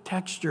hair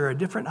texture, a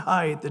different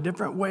height, a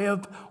different way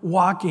of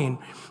walking.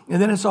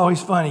 And then it's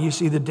always funny. You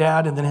see the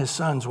dad and then his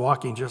son's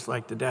walking just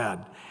like the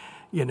dad,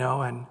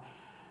 and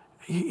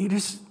you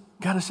just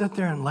got to sit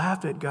there and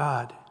laugh at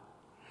God.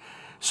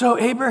 So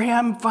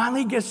Abraham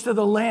finally gets to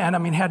the land. I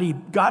mean, had he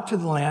got to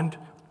the land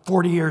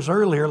 40 years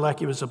earlier like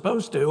he was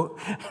supposed to,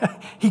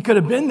 he could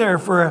have been there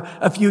for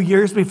a few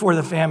years before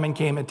the famine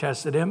came and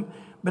tested him.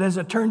 But as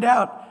it turned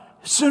out,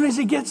 as soon as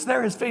he gets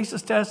there, his face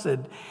is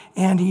tested.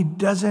 And he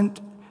doesn't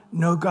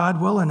know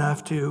God well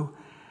enough to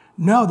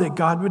know that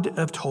God would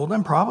have told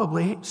him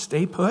probably,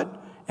 stay put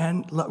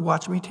and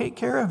watch me take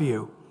care of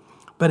you.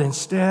 But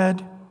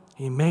instead,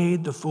 he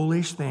made the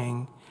foolish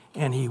thing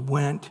and he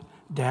went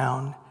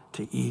down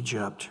to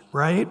Egypt,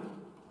 right?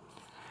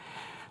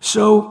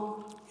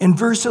 So in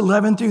verse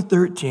 11 through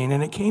 13,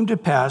 and it came to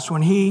pass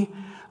when he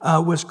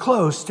was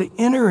close to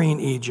entering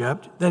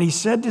Egypt, that he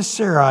said to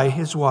Sarai,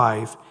 his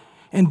wife,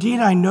 indeed,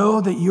 I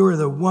know that you are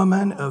the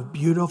woman of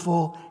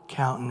beautiful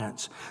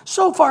countenance.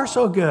 So far,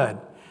 so good.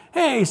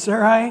 Hey,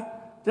 Sarai,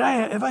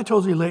 have I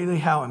told you lately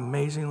how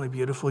amazingly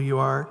beautiful you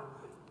are?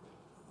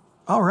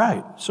 All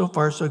right, so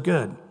far, so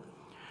good.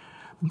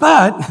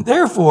 But,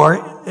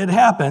 therefore, it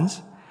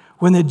happens,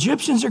 when the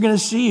Egyptians are going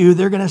to see you,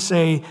 they're going to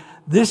say,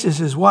 this is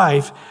his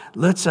wife,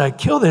 let's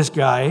kill this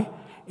guy,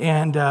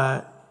 and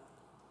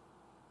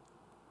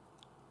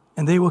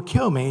they will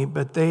kill me,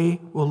 but they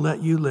will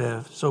let you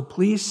live. So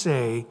please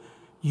say,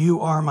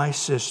 you are my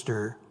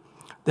sister,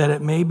 that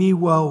it may be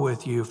well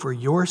with you for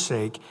your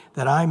sake,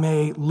 that I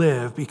may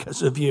live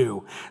because of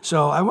you.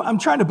 So I'm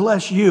trying to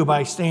bless you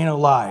by staying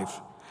alive,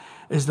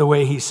 is the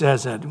way he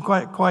says it.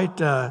 Quite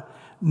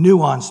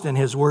nuanced in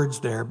his words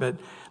there. But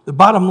the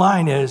bottom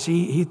line is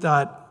he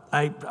thought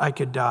I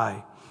could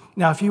die.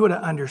 Now, if he would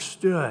have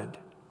understood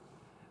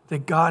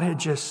that God had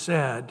just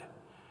said,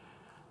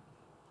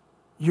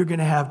 you're going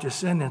to have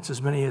descendants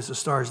as many as the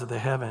stars of the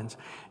heavens.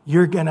 He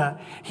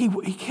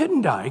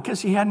couldn't die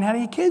because he hadn't had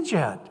any kids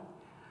yet.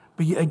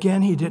 But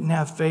again, he didn't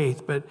have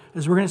faith. But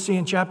as we're going to see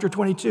in chapter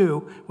 22,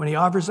 when he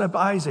offers up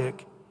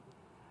Isaac,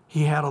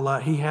 he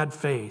had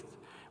faith,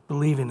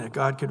 believing that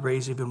God could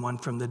raise even one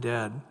from the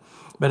dead.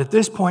 But at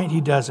this point,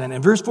 he doesn't.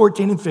 In verse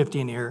 14 and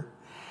 15 here,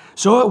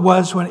 so it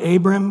was when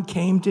Abram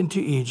came into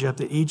Egypt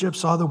that Egypt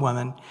saw the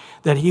woman,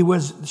 that she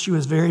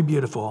was very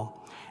beautiful.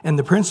 And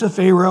the prince of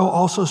Pharaoh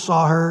also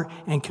saw her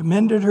and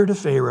commended her to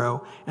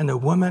Pharaoh. And the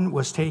woman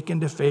was taken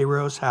to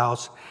Pharaoh's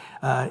house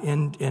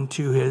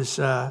into his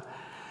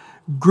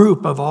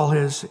group of all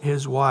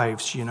his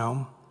wives,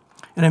 And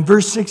in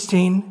verse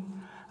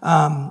 16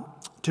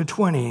 to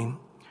 20,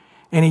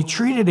 and he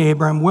treated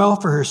Abram well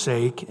for her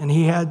sake, and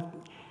he had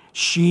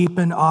sheep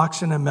and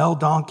oxen and male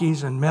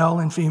donkeys and male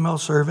and female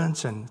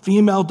servants and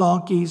female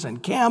donkeys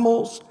and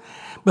camels.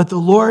 But the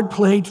Lord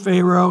plagued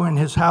Pharaoh and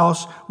his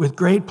house with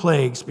great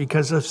plagues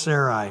because of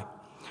Sarai,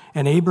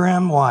 and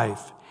Abraham's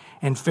wife.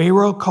 And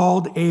Pharaoh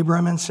called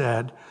Abram and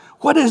said,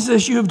 what is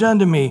this you have done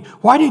to me?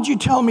 Why did you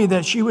tell me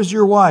that she was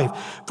your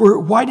wife? For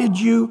why did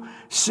you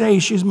say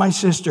she's my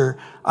sister?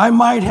 I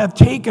might have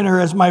taken her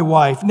as my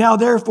wife. Now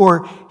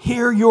therefore,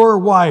 hear your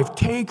wife,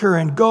 take her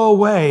and go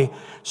away.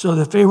 So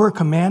the Pharaoh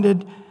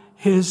commanded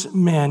his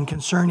men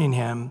concerning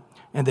him,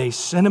 and they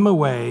sent him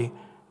away,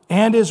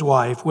 and his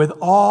wife with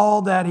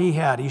all that he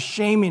had. He's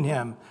shaming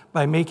him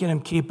by making him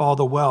keep all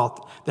the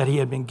wealth that he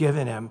had been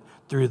given him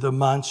through the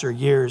months or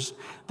years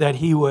that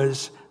he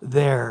was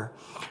there.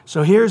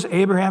 So here's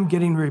Abraham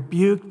getting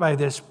rebuked by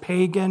this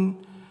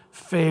pagan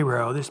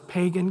Pharaoh, this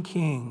pagan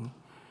king.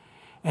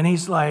 And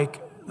he's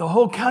like, the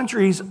whole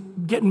country's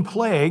getting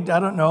plagued. I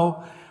don't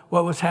know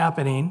what was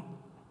happening.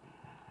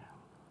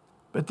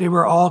 But they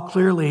were all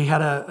clearly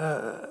had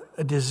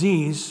a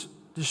disease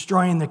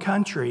destroying the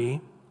country.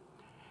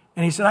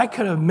 And he said, I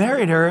could have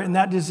married her and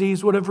that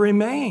disease would have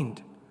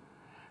remained.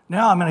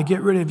 Now I'm going to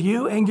get rid of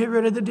you and get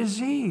rid of the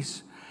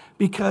disease.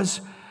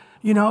 Because,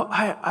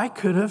 I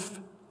could have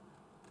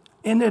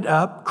ended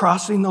up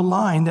crossing the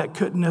line that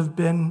couldn't have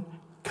been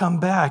come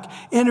back.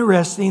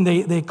 Interesting,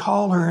 they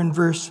call her in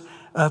verse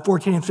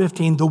 14 and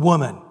 15, the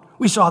woman.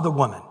 We saw the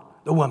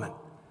woman.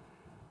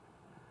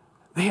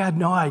 They had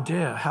no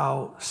idea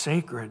how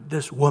sacred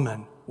this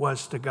woman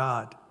was to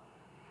God.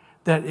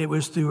 That it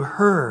was through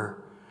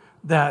her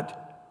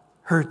that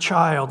her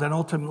child and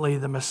ultimately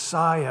the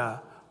Messiah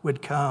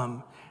would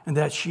come, and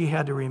that she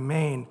had to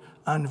remain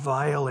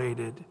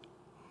unviolated.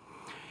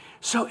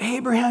 So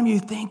Abraham, you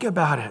think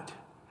about it.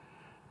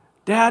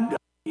 Dad,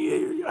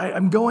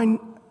 I'm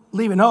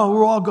leaving. Oh,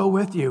 we'll all go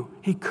with you.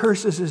 He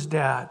curses his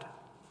dad.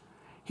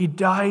 He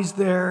dies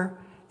there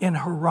in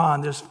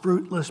Haran, this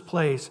fruitless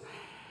place.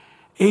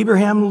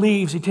 Abraham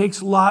leaves. He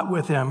takes Lot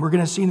with him. We're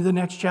going to see in the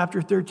next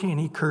chapter 13.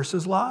 He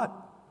curses Lot.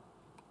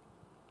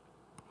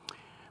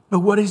 But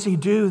what does he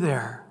do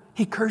there?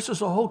 He curses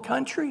the whole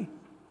country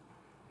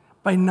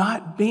by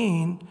not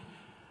being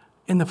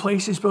in the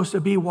place he's supposed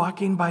to be,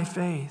 walking by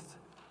faith.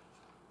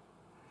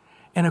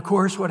 And of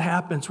course, what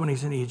happens when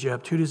he's in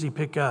Egypt? Who does he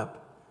pick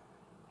up?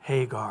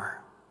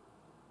 Hagar.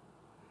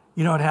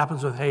 You know what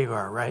happens with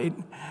Hagar, right?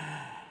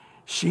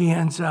 She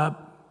ends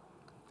up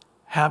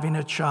having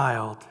a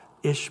child,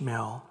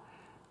 Ishmael,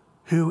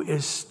 who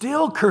is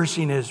still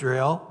cursing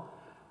Israel.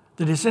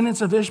 The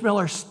descendants of Ishmael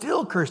are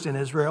still cursing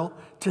Israel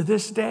to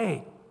this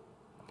day.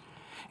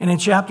 And in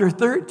chapter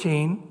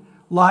 13,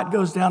 Lot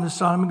goes down to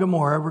Sodom and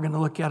Gomorrah. We're going to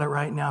look at it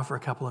right now for a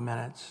couple of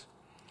minutes.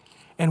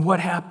 And what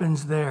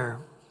happens there?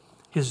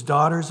 His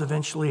daughters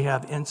eventually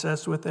have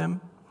incest with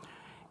him.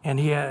 And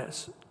he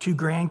has 2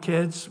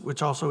 grandkids,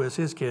 which also is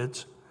his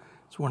kids.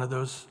 It's one of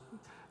those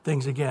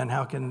things again.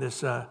 How can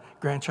this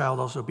grandchild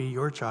also be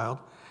your child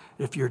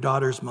if your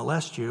daughters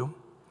molest you?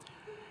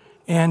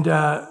 And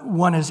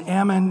one is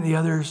Ammon, the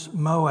other's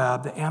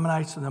Moab, the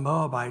Ammonites and the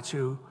Moabites,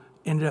 who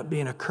ended up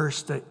being a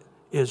curse to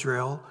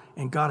Israel,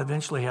 and God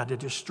eventually had to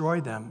destroy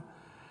them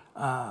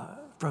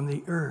from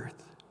the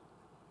earth.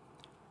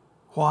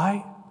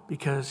 Why?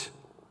 Because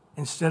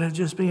instead of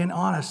just being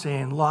honest,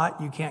 saying,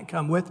 Lot, you can't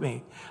come with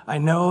me. I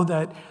know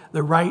that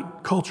the right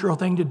cultural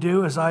thing to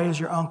do is I, as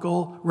your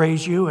uncle,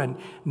 raise you, and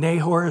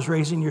Nahor is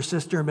raising your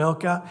sister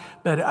Milcah,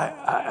 but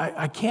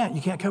I can't.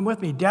 You can't come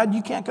with me. Dad,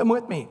 you can't come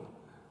with me.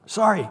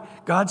 Sorry.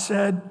 God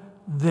said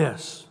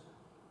this.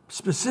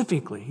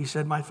 Specifically, he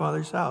said, my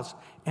father's house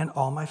and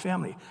all my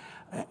family.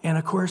 And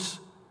of course,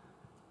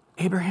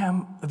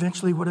 Abraham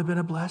eventually would have been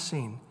a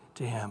blessing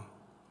to him.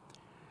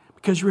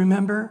 Because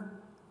remember,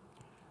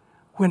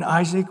 when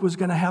Isaac was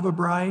going to have a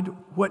bride,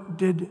 what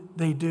did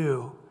they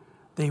do?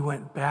 They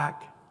went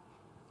back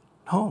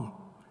home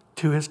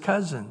to his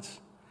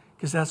cousins,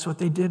 because that's what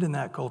they did in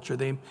that culture.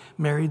 They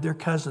married their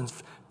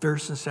cousins,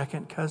 first and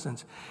second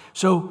cousins.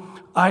 So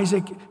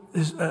Isaac,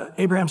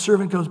 Abraham's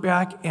servant, goes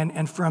back,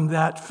 and from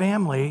that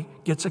family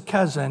gets a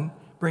cousin,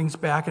 brings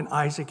back, and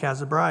Isaac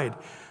has a bride.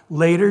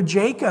 Later,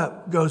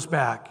 Jacob goes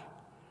back,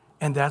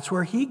 and that's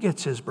where he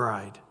gets his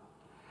bride.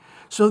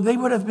 So they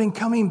would have been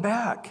coming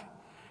back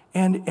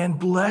and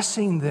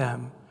blessing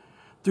them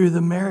through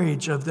the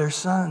marriage of their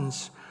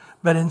sons.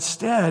 But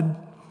instead,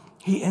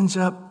 he ends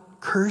up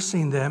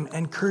cursing them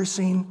and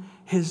cursing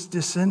his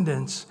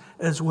descendants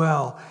as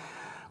well.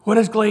 What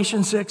does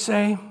Galatians 6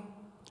 say?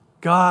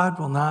 God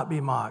will not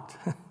be mocked.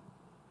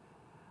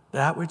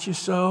 That which you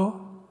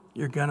sow,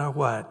 you're going to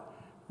what?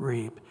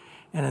 Reap.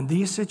 And in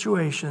these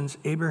situations,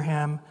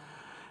 Abraham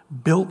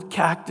built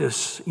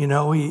cactus. You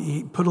know,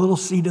 he put a little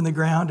seed in the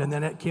ground, and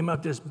then it came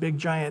up this big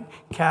giant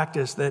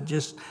cactus that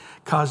just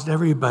caused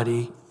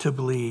everybody to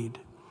bleed.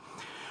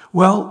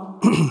 Well,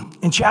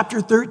 in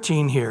chapter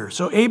 13 here,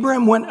 so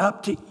Abraham went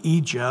up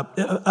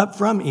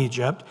from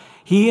Egypt,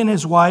 he and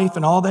his wife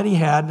and all that he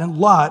had, and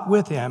Lot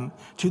with him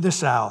to the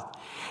south.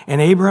 And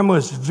Abraham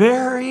was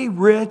very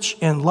rich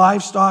in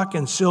livestock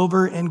and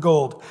silver and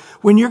gold.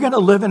 When you're going to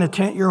live in a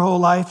tent your whole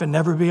life and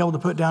never be able to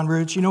put down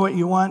roots, you know what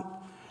you want?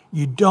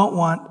 You don't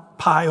want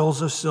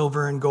piles of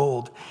silver and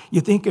gold.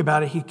 You think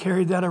about it, he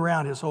carried that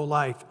around his whole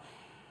life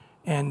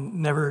and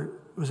never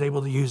was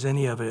able to use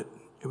any of it.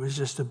 It was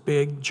just a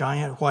big,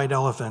 giant white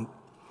elephant.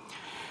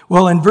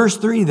 Well, in verse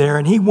 3 there,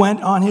 and he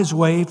went on his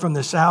way from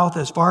the south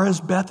as far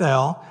as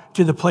Bethel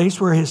to the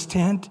place where his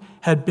tent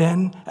had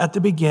been at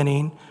the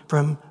beginning,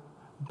 from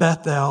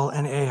Bethel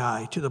and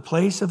Ai, to the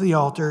place of the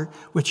altar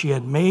which he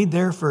had made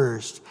there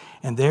first.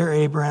 And there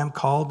Abraham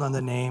called on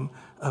the name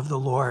of the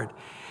Lord.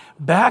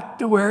 Back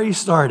to where he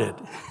started.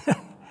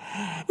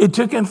 It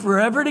took him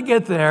forever to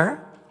get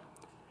there.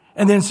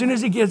 And then as soon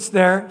as he gets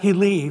there, he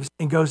leaves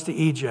and goes to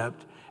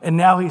Egypt. And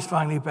now he's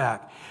finally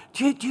back.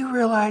 Do you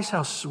realize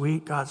how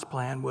sweet God's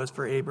plan was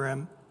for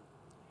Abraham?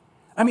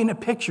 I mean,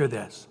 picture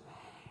this.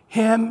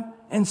 Him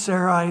and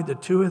Sarai, the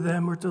two of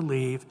them, were to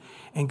leave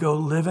and go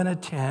live in a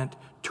tent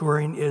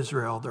touring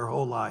Israel their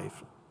whole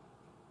life.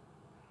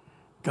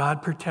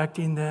 God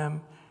protecting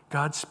them,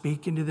 God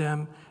speaking to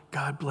them,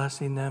 God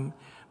blessing them.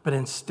 But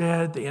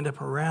instead, they end up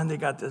around. They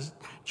got this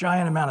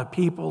giant amount of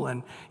people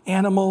and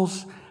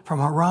animals from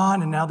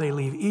Haran, and now they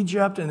leave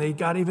Egypt, and they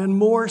got even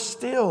more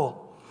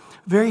still.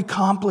 Very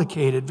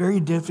complicated,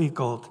 very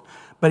difficult.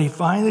 But he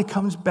finally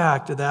comes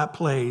back to that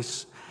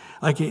place,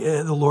 like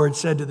the Lord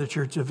said to the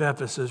church of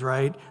Ephesus,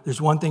 right? There's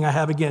one thing I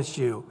have against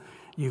you.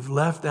 You've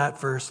left that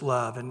first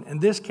love. And in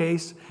this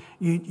case,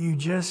 you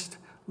just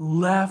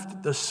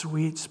left the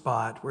sweet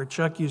spot where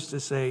Chuck used to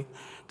say,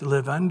 to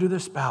live under the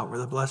spout where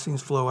the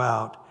blessings flow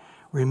out.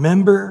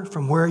 Remember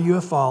from where you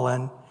have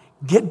fallen.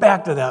 Get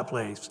back to that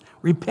place.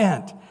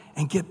 Repent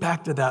and get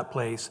back to that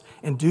place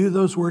and do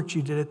those works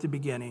you did at the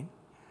beginning.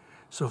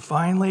 So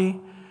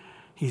finally,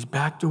 he's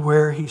back to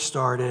where he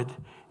started,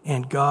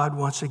 and God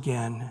once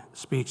again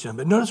speaks to him.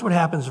 But notice what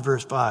happens in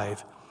verse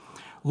 5.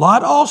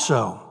 Lot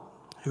also,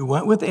 who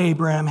went with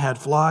Abraham, had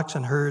flocks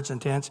and herds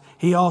and tents.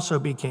 He also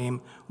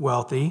became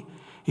wealthy.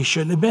 He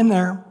shouldn't have been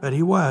there, but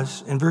he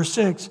was. In verse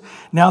 6,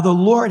 now the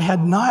Lord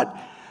had not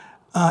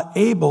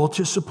able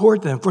to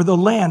support them, for the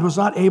land was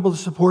not able to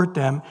support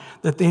them,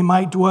 that they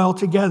might dwell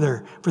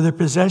together. For their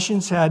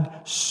possessions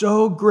had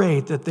so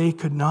great that they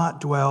could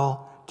not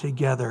dwell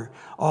together.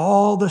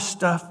 All the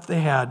stuff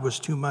they had was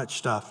too much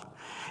stuff.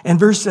 And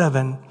verse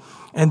 7,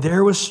 And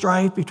there was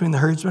strife between the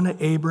herdsmen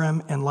of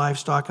Abram and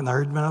livestock and the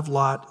herdsmen of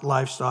Lot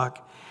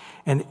livestock.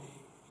 And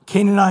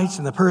Canaanites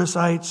and the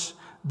Perizzites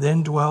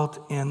then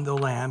dwelt in the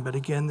land. But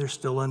again, there's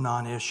still a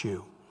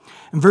non-issue.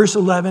 In verse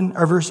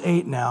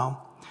 8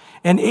 now,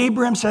 and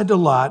Abram said to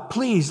Lot,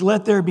 please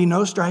let there be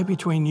no strife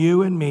between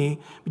you and me,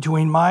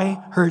 between my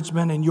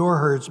herdsmen and your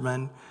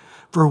herdsmen,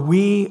 for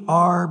we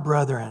are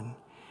brethren.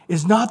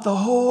 Is not the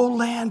whole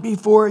land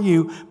before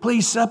you?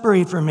 Please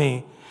separate from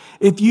me.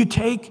 If you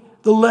take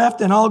the left,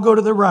 then I'll go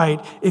to the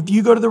right. If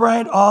you go to the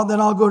right,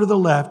 then I'll go to the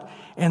left.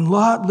 And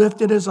Lot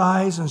lifted his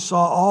eyes and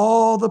saw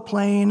all the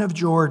plain of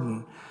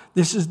Jordan.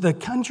 This is the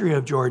country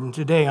of Jordan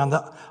today on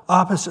the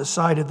opposite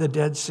side of the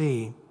Dead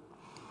Sea.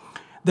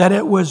 That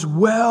it was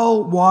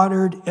well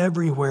watered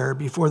everywhere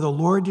before the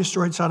Lord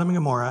destroyed Sodom and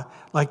Gomorrah,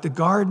 like the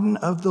garden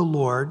of the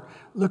Lord,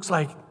 looks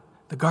like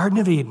the Garden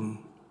of Eden.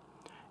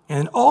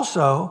 And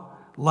also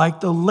like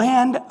the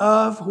land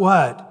of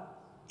what?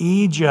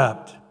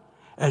 Egypt,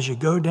 as you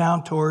go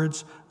down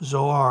towards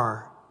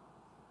Zoar.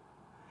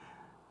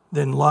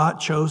 Then Lot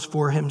chose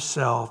for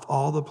himself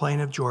all the plain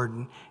of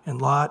Jordan,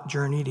 and Lot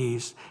journeyed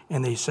east,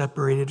 and they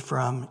separated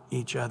from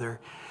each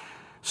other.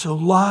 So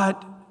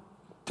Lot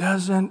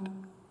doesn't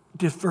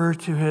defer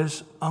to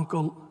his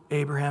uncle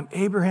Abraham.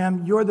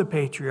 Abraham, you're the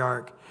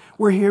patriarch.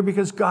 We're here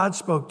because God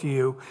spoke to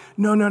you.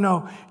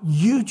 No.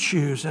 You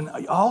choose, and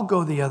I'll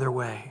go the other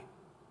way.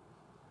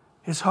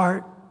 His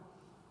heart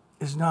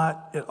is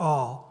not at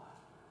all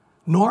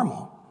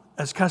normal,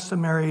 as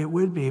customary it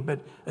would be, but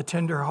a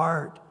tender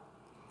heart.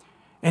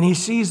 And he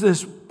sees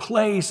this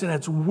place, and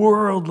it's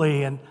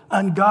worldly and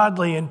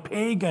ungodly and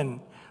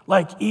pagan,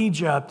 like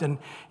Egypt. And,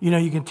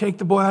 you can take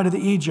the boy out of the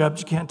Egypt.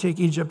 You can't take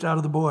Egypt out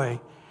of the boy.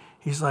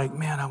 He's like,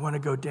 man, I want to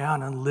go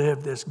down and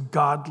live this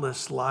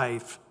godless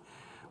life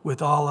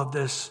with all of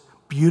this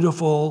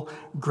beautiful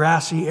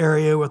grassy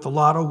area with a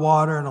lot of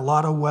water and a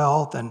lot of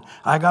wealth. And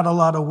I got a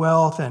lot of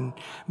wealth. And,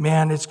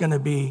 man, it's going to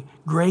be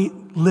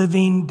great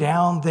living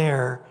down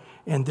there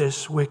in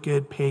this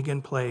wicked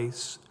pagan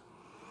place.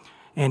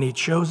 And he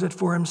chose it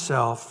for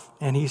himself,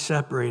 and he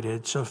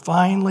separated. So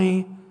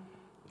finally,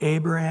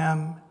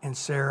 Abraham and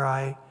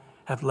Sarai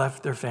have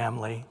left their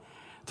family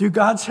through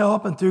God's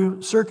help and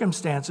through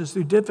circumstances,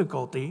 through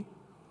difficulty.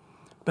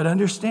 But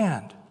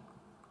understand,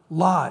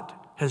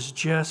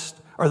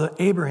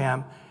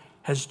 Abraham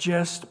has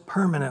just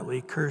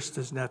permanently cursed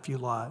his nephew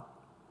Lot.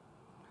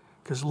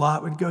 Because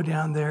Lot would go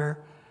down there,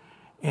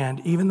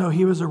 and even though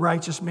he was a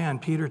righteous man,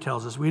 Peter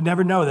tells us, we'd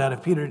never know that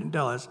if Peter didn't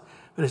tell us,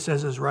 but it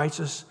says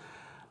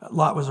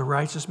Lot was a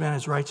righteous man.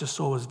 His righteous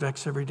soul was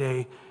vexed every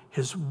day.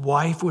 His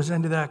wife was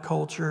into that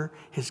culture.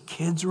 His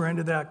kids were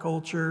into that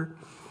culture.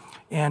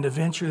 And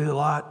eventually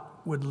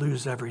Lot would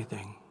lose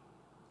everything.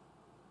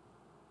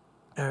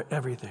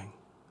 Everything.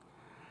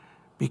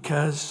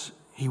 Because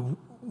he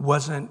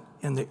wasn't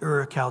in the Ur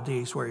of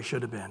Chaldees where he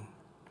should have been.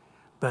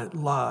 But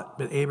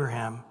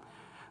Abraham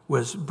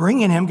was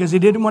bringing him because he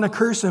didn't want to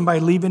curse him by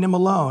leaving him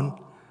alone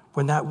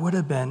when that would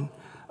have been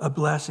a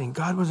blessing.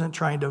 God wasn't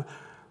trying to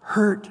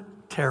hurt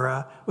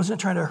Terah, wasn't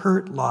trying to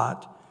hurt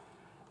Lot.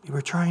 They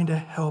were trying to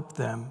help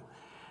them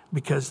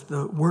because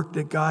the work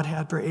that God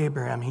had for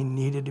Abraham, he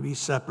needed to be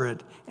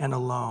separate and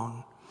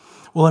alone.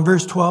 Well, in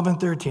verse 12 and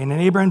 13, and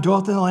Abraham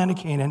dwelt in the land of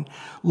Canaan.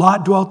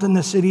 Lot dwelt in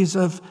the cities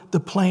of the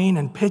plain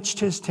and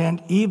pitched his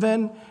tent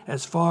even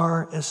as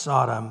far as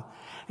Sodom.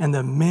 And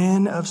the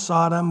men of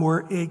Sodom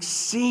were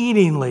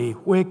exceedingly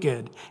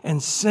wicked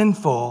and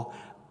sinful.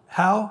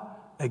 How?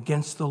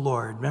 Against the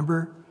Lord.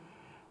 Remember,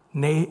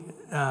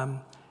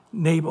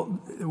 Nabal,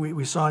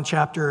 we saw in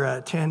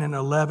chapter 10 and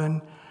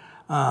 11,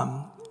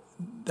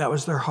 that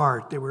was their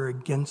heart. They were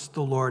against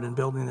the Lord in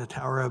building the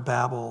Tower of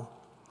Babel.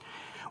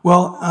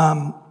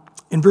 Well,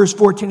 in verse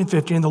 14 and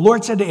 15, the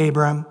Lord said to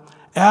Abram,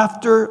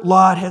 after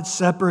Lot had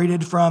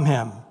separated from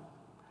him,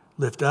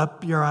 lift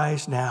up your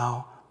eyes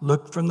now,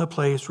 look from the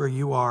place where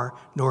you are,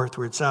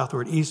 northward,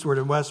 southward, eastward,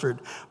 and westward.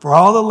 For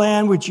all the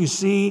land which you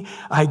see,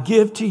 I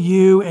give to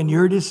you and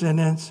your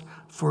descendants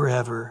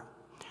forever.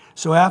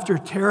 So after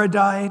Terah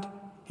died,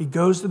 he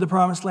goes to the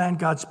promised land.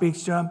 God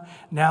speaks to him.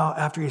 Now,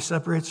 after he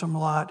separates from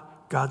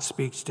Lot, God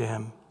speaks to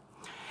him.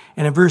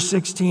 And in verse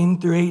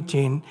 16 through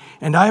 18,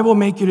 and I will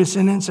make your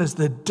descendants as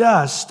the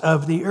dust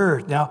of the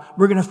earth. Now,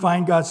 we're going to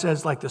find God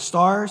says like the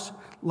stars,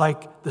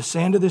 like the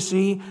sand of the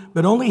sea,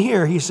 but only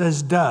here he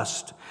says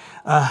dust.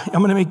 I'm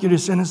going to make your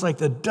descendants like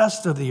the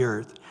dust of the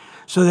earth,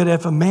 so that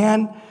if a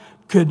man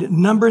could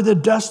number the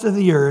dust of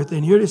the earth,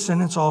 then your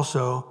descendants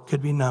also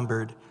could be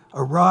numbered.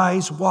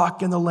 Arise,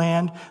 walk in the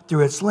land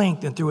through its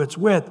length and through its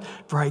width,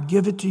 for I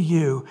give it to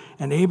you.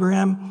 And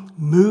Abraham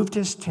moved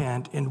his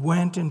tent and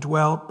went and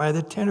dwelt by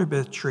the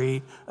terebinth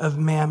tree of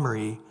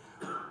Mamre,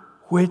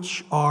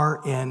 which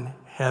are in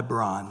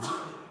Hebron,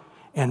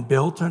 and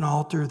built an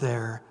altar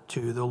there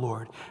to the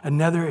Lord.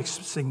 Another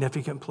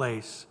significant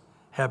place,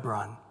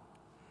 Hebron.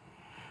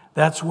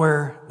 That's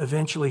where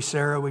eventually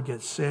Sarah would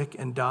get sick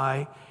and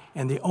die.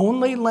 And the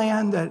only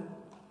land that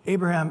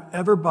Abraham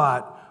ever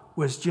bought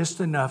was just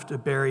enough to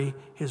bury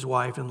his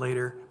wife and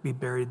later be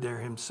buried there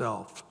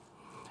himself.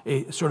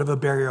 a sort of a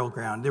burial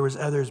ground. There was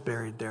others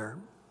buried there.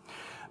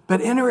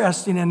 But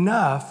interesting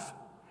enough,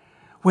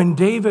 when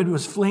David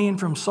was fleeing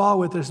from Saul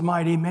with his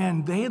mighty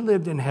men, they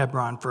lived in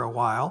Hebron for a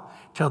while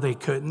till they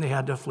couldn't. They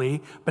had to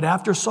flee. But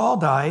after Saul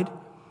died,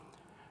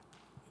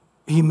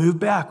 he moved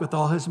back with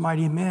all his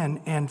mighty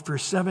men. And for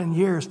 7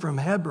 years from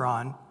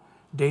Hebron,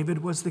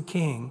 David was the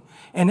king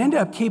and ended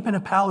up keeping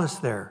a palace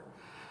there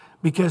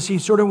because he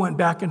sort of went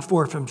back and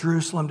forth from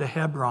Jerusalem to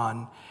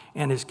Hebron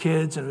and his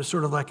kids. And it was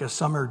sort of like a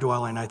summer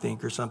dwelling, I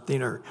think, or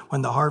something, or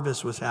when the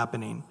harvest was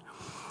happening.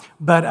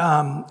 But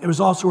it was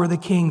also where the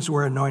kings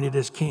were anointed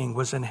as king,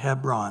 was in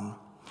Hebron.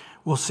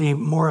 We'll see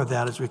more of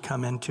that as we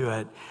come into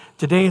it.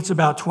 Today it's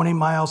about 20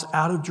 miles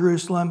out of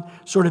Jerusalem,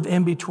 sort of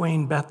in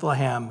between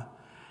Bethlehem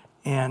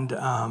and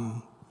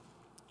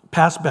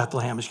past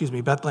Bethlehem,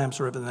 Bethlehem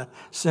sort of in the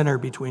center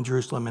between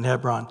Jerusalem and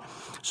Hebron.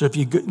 So if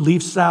you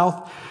leave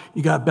south,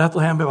 you got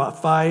Bethlehem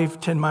about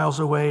 10 miles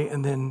away,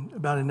 and then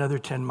about another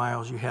 10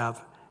 miles you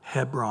have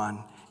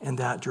Hebron in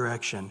that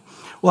direction.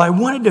 Well, I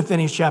wanted to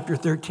finish chapter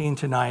 13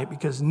 tonight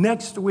because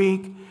next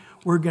week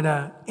we're going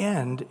to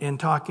end in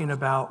talking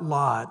about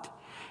Lot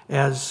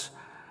as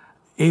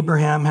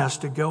Abraham has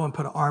to go and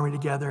put an army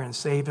together and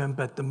save him.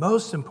 But the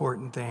most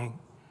important thing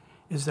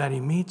is that he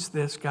meets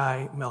this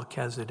guy,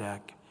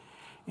 Melchizedek.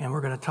 And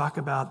we're going to talk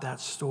about that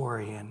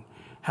story and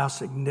how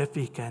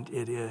significant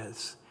it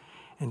is.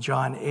 In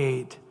John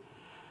 8,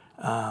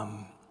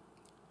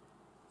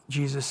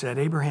 Jesus said,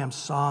 Abraham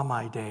saw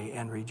my day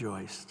and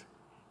rejoiced.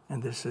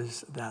 And this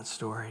is that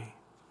story.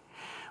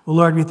 Well,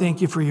 Lord, we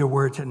thank you for your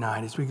word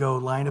tonight as we go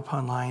line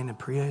upon line and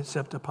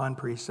precept upon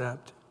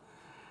precept.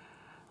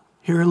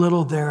 Here a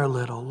little, there a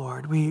little,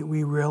 Lord. We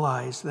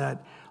realize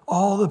that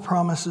all the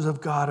promises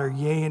of God are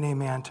yea and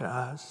amen to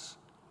us.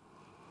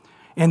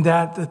 And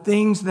that the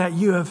things that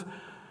you have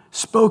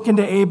spoken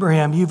to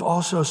Abraham, you've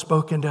also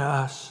spoken to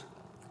us.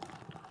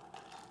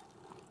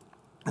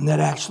 And that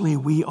actually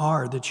we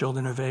are the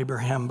children of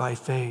Abraham by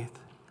faith.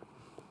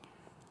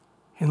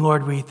 And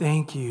Lord, we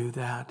thank you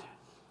that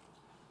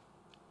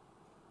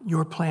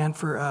your plan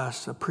for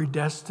us, a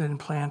predestined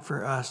plan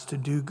for us to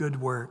do good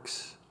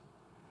works,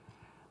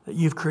 that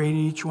you've created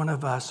each one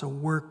of us a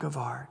work of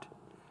art,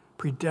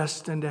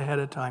 predestined ahead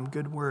of time,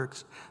 good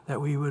works,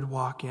 that we would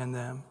walk in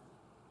them.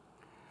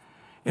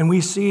 And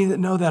we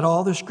know that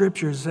all the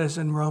scriptures, as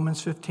in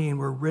Romans 15,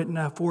 were written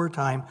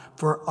aforetime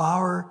for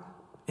our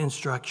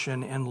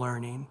instruction and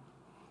learning.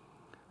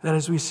 That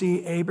as we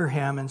see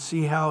Abraham and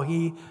see how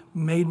he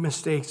made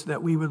mistakes,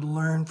 that we would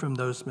learn from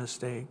those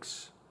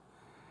mistakes.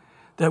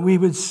 That we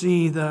would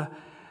see the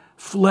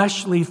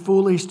fleshly,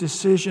 foolish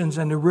decisions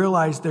and to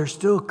realize they're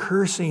still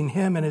cursing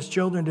him and his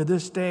children to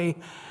this day,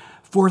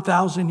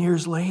 4,000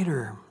 years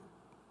later.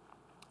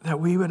 That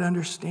we would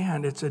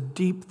understand it's a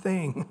deep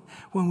thing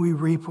when we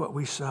reap what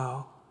we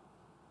sow.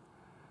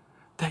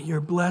 That your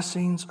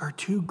blessings are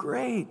too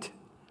great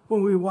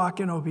when we walk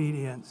in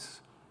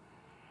obedience.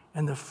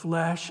 And the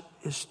flesh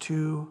is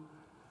too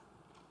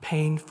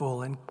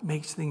painful and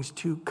makes things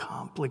too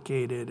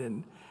complicated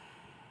and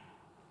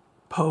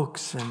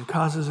pokes and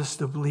causes us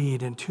to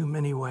bleed in too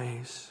many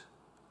ways.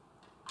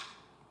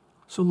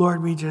 So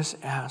Lord, we just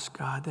ask,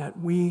 God, that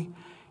we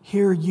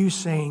hear you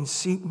saying,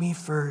 seek me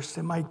first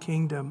in my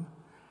kingdom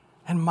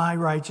and my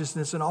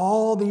righteousness, and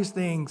all these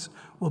things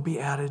will be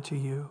added to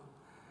you.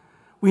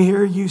 We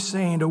hear you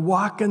saying to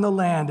walk in the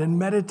land and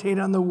meditate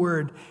on the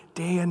word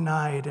day and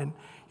night, and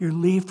your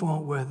leaf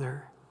won't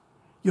wither.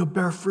 You'll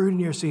bear fruit in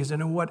your season,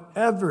 and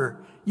whatever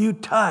you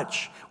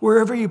touch,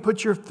 wherever you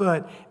put your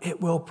foot, it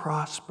will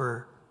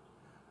prosper.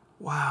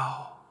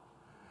 Wow.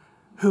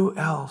 Who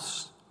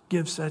else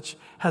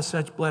has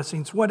such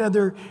blessings? What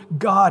other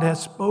God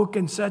has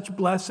spoken such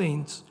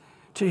blessings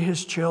to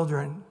his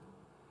children?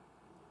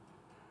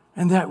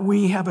 And that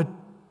we have a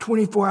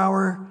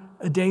 24-hour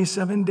a day,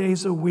 7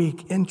 days a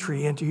week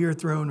entry into your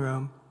throne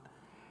room.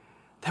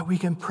 That we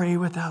can pray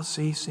without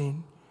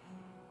ceasing.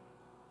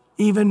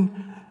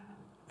 Even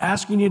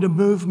asking you to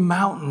move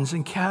mountains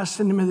and cast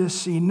them into the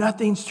sea.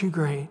 Nothing's too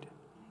great.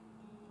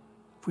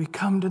 If we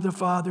come to the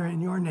Father in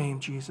your name,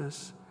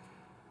 Jesus,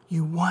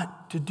 you want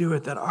to do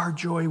it, that our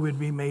joy would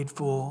be made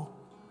full.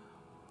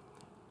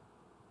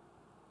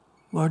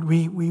 Lord,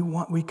 we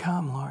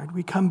come, Lord.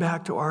 We come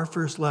back to our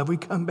first love. We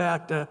come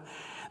back to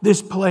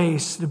this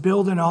place to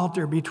build an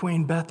altar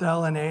between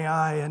Bethel and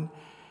Ai,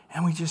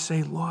 and we just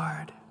say,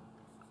 Lord,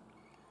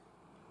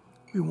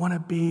 we want to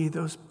be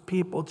those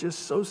people just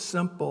so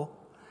simple.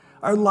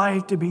 Our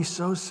life to be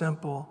so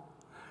simple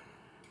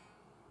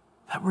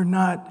that we're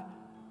not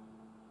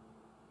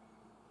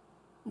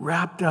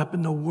wrapped up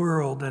in the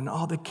world and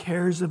all the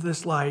cares of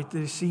this life,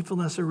 the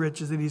deceitfulness of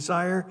riches, the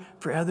desire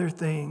for other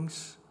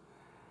things.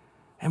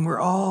 And we're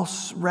all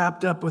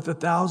wrapped up with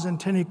 1,000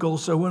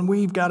 tentacles. So when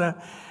we've got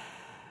to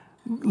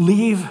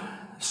leave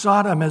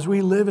Sodom as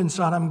we live in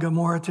Sodom and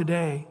Gomorrah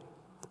today,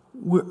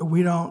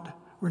 we're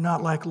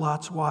not like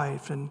Lot's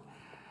wife. And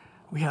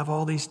we have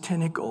all these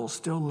tentacles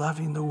still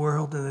loving the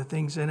world and the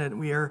things in it.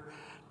 We are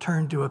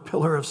turned to a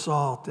pillar of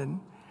salt.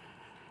 And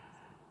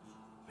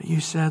But you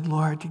said,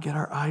 Lord, to get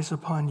our eyes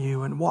upon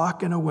you and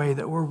walk in a way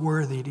that we're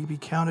worthy, to be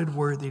counted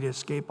worthy to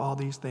escape all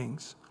these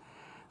things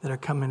that are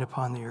coming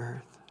upon the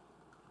earth.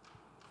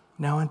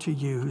 Now unto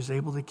you, who's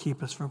able to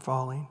keep us from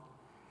falling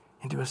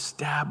and to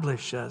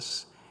establish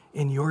us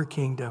in your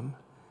kingdom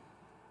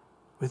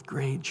with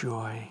great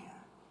joy.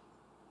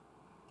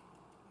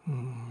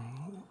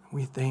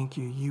 We thank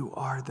you. You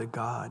are the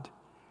God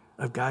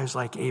of guys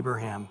like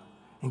Abraham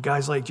and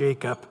guys like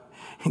Jacob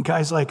and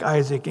guys like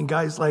Isaac and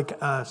guys like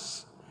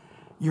us.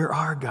 You're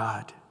our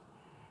God,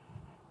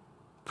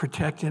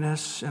 protecting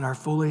us in our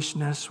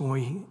foolishness when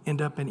we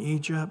end up in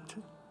Egypt,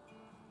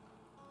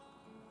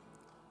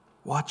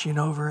 watching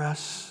over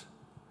us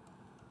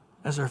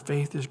as our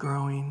faith is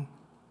growing.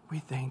 We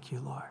thank you,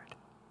 Lord.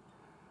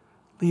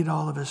 Lead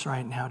all of us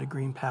right now to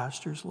green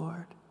pastures,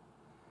 Lord.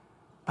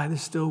 By the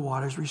still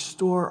waters,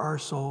 restore our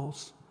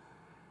souls.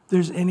 If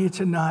there's any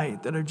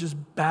tonight that are just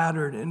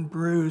battered and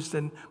bruised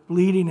and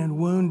bleeding and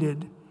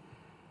wounded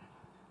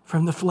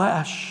from the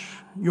flesh,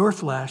 your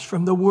flesh,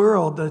 from the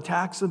world, the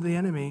attacks of the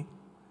enemy,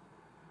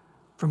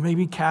 from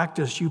maybe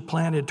cactus you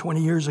planted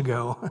 20 years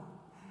ago.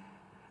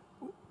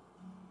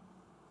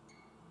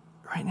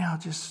 Right now,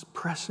 just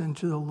press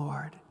into the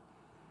Lord.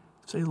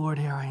 Say, Lord,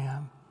 here I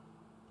am.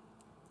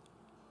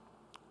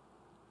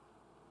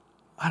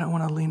 I don't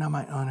want to lean on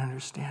my own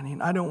understanding.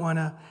 I don't want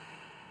to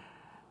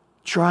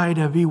try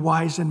to be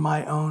wise in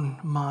my own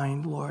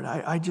mind, Lord.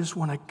 I just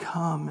want to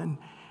come and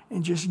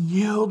just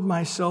yield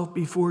myself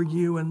before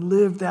you and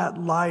live that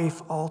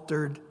life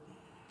altered,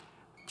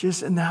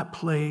 just in that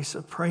place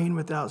of praying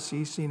without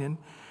ceasing and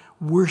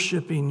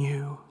worshiping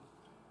you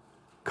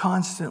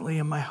constantly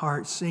in my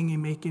heart,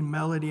 singing, making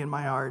melody in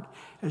my heart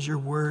as your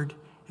word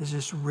is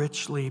just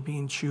richly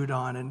being chewed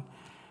on and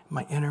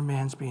my inner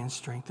man's being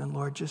strengthened.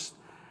 Lord,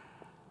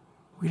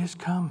 we just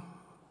come.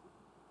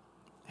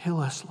 Heal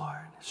us,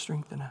 Lord.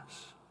 Strengthen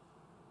us.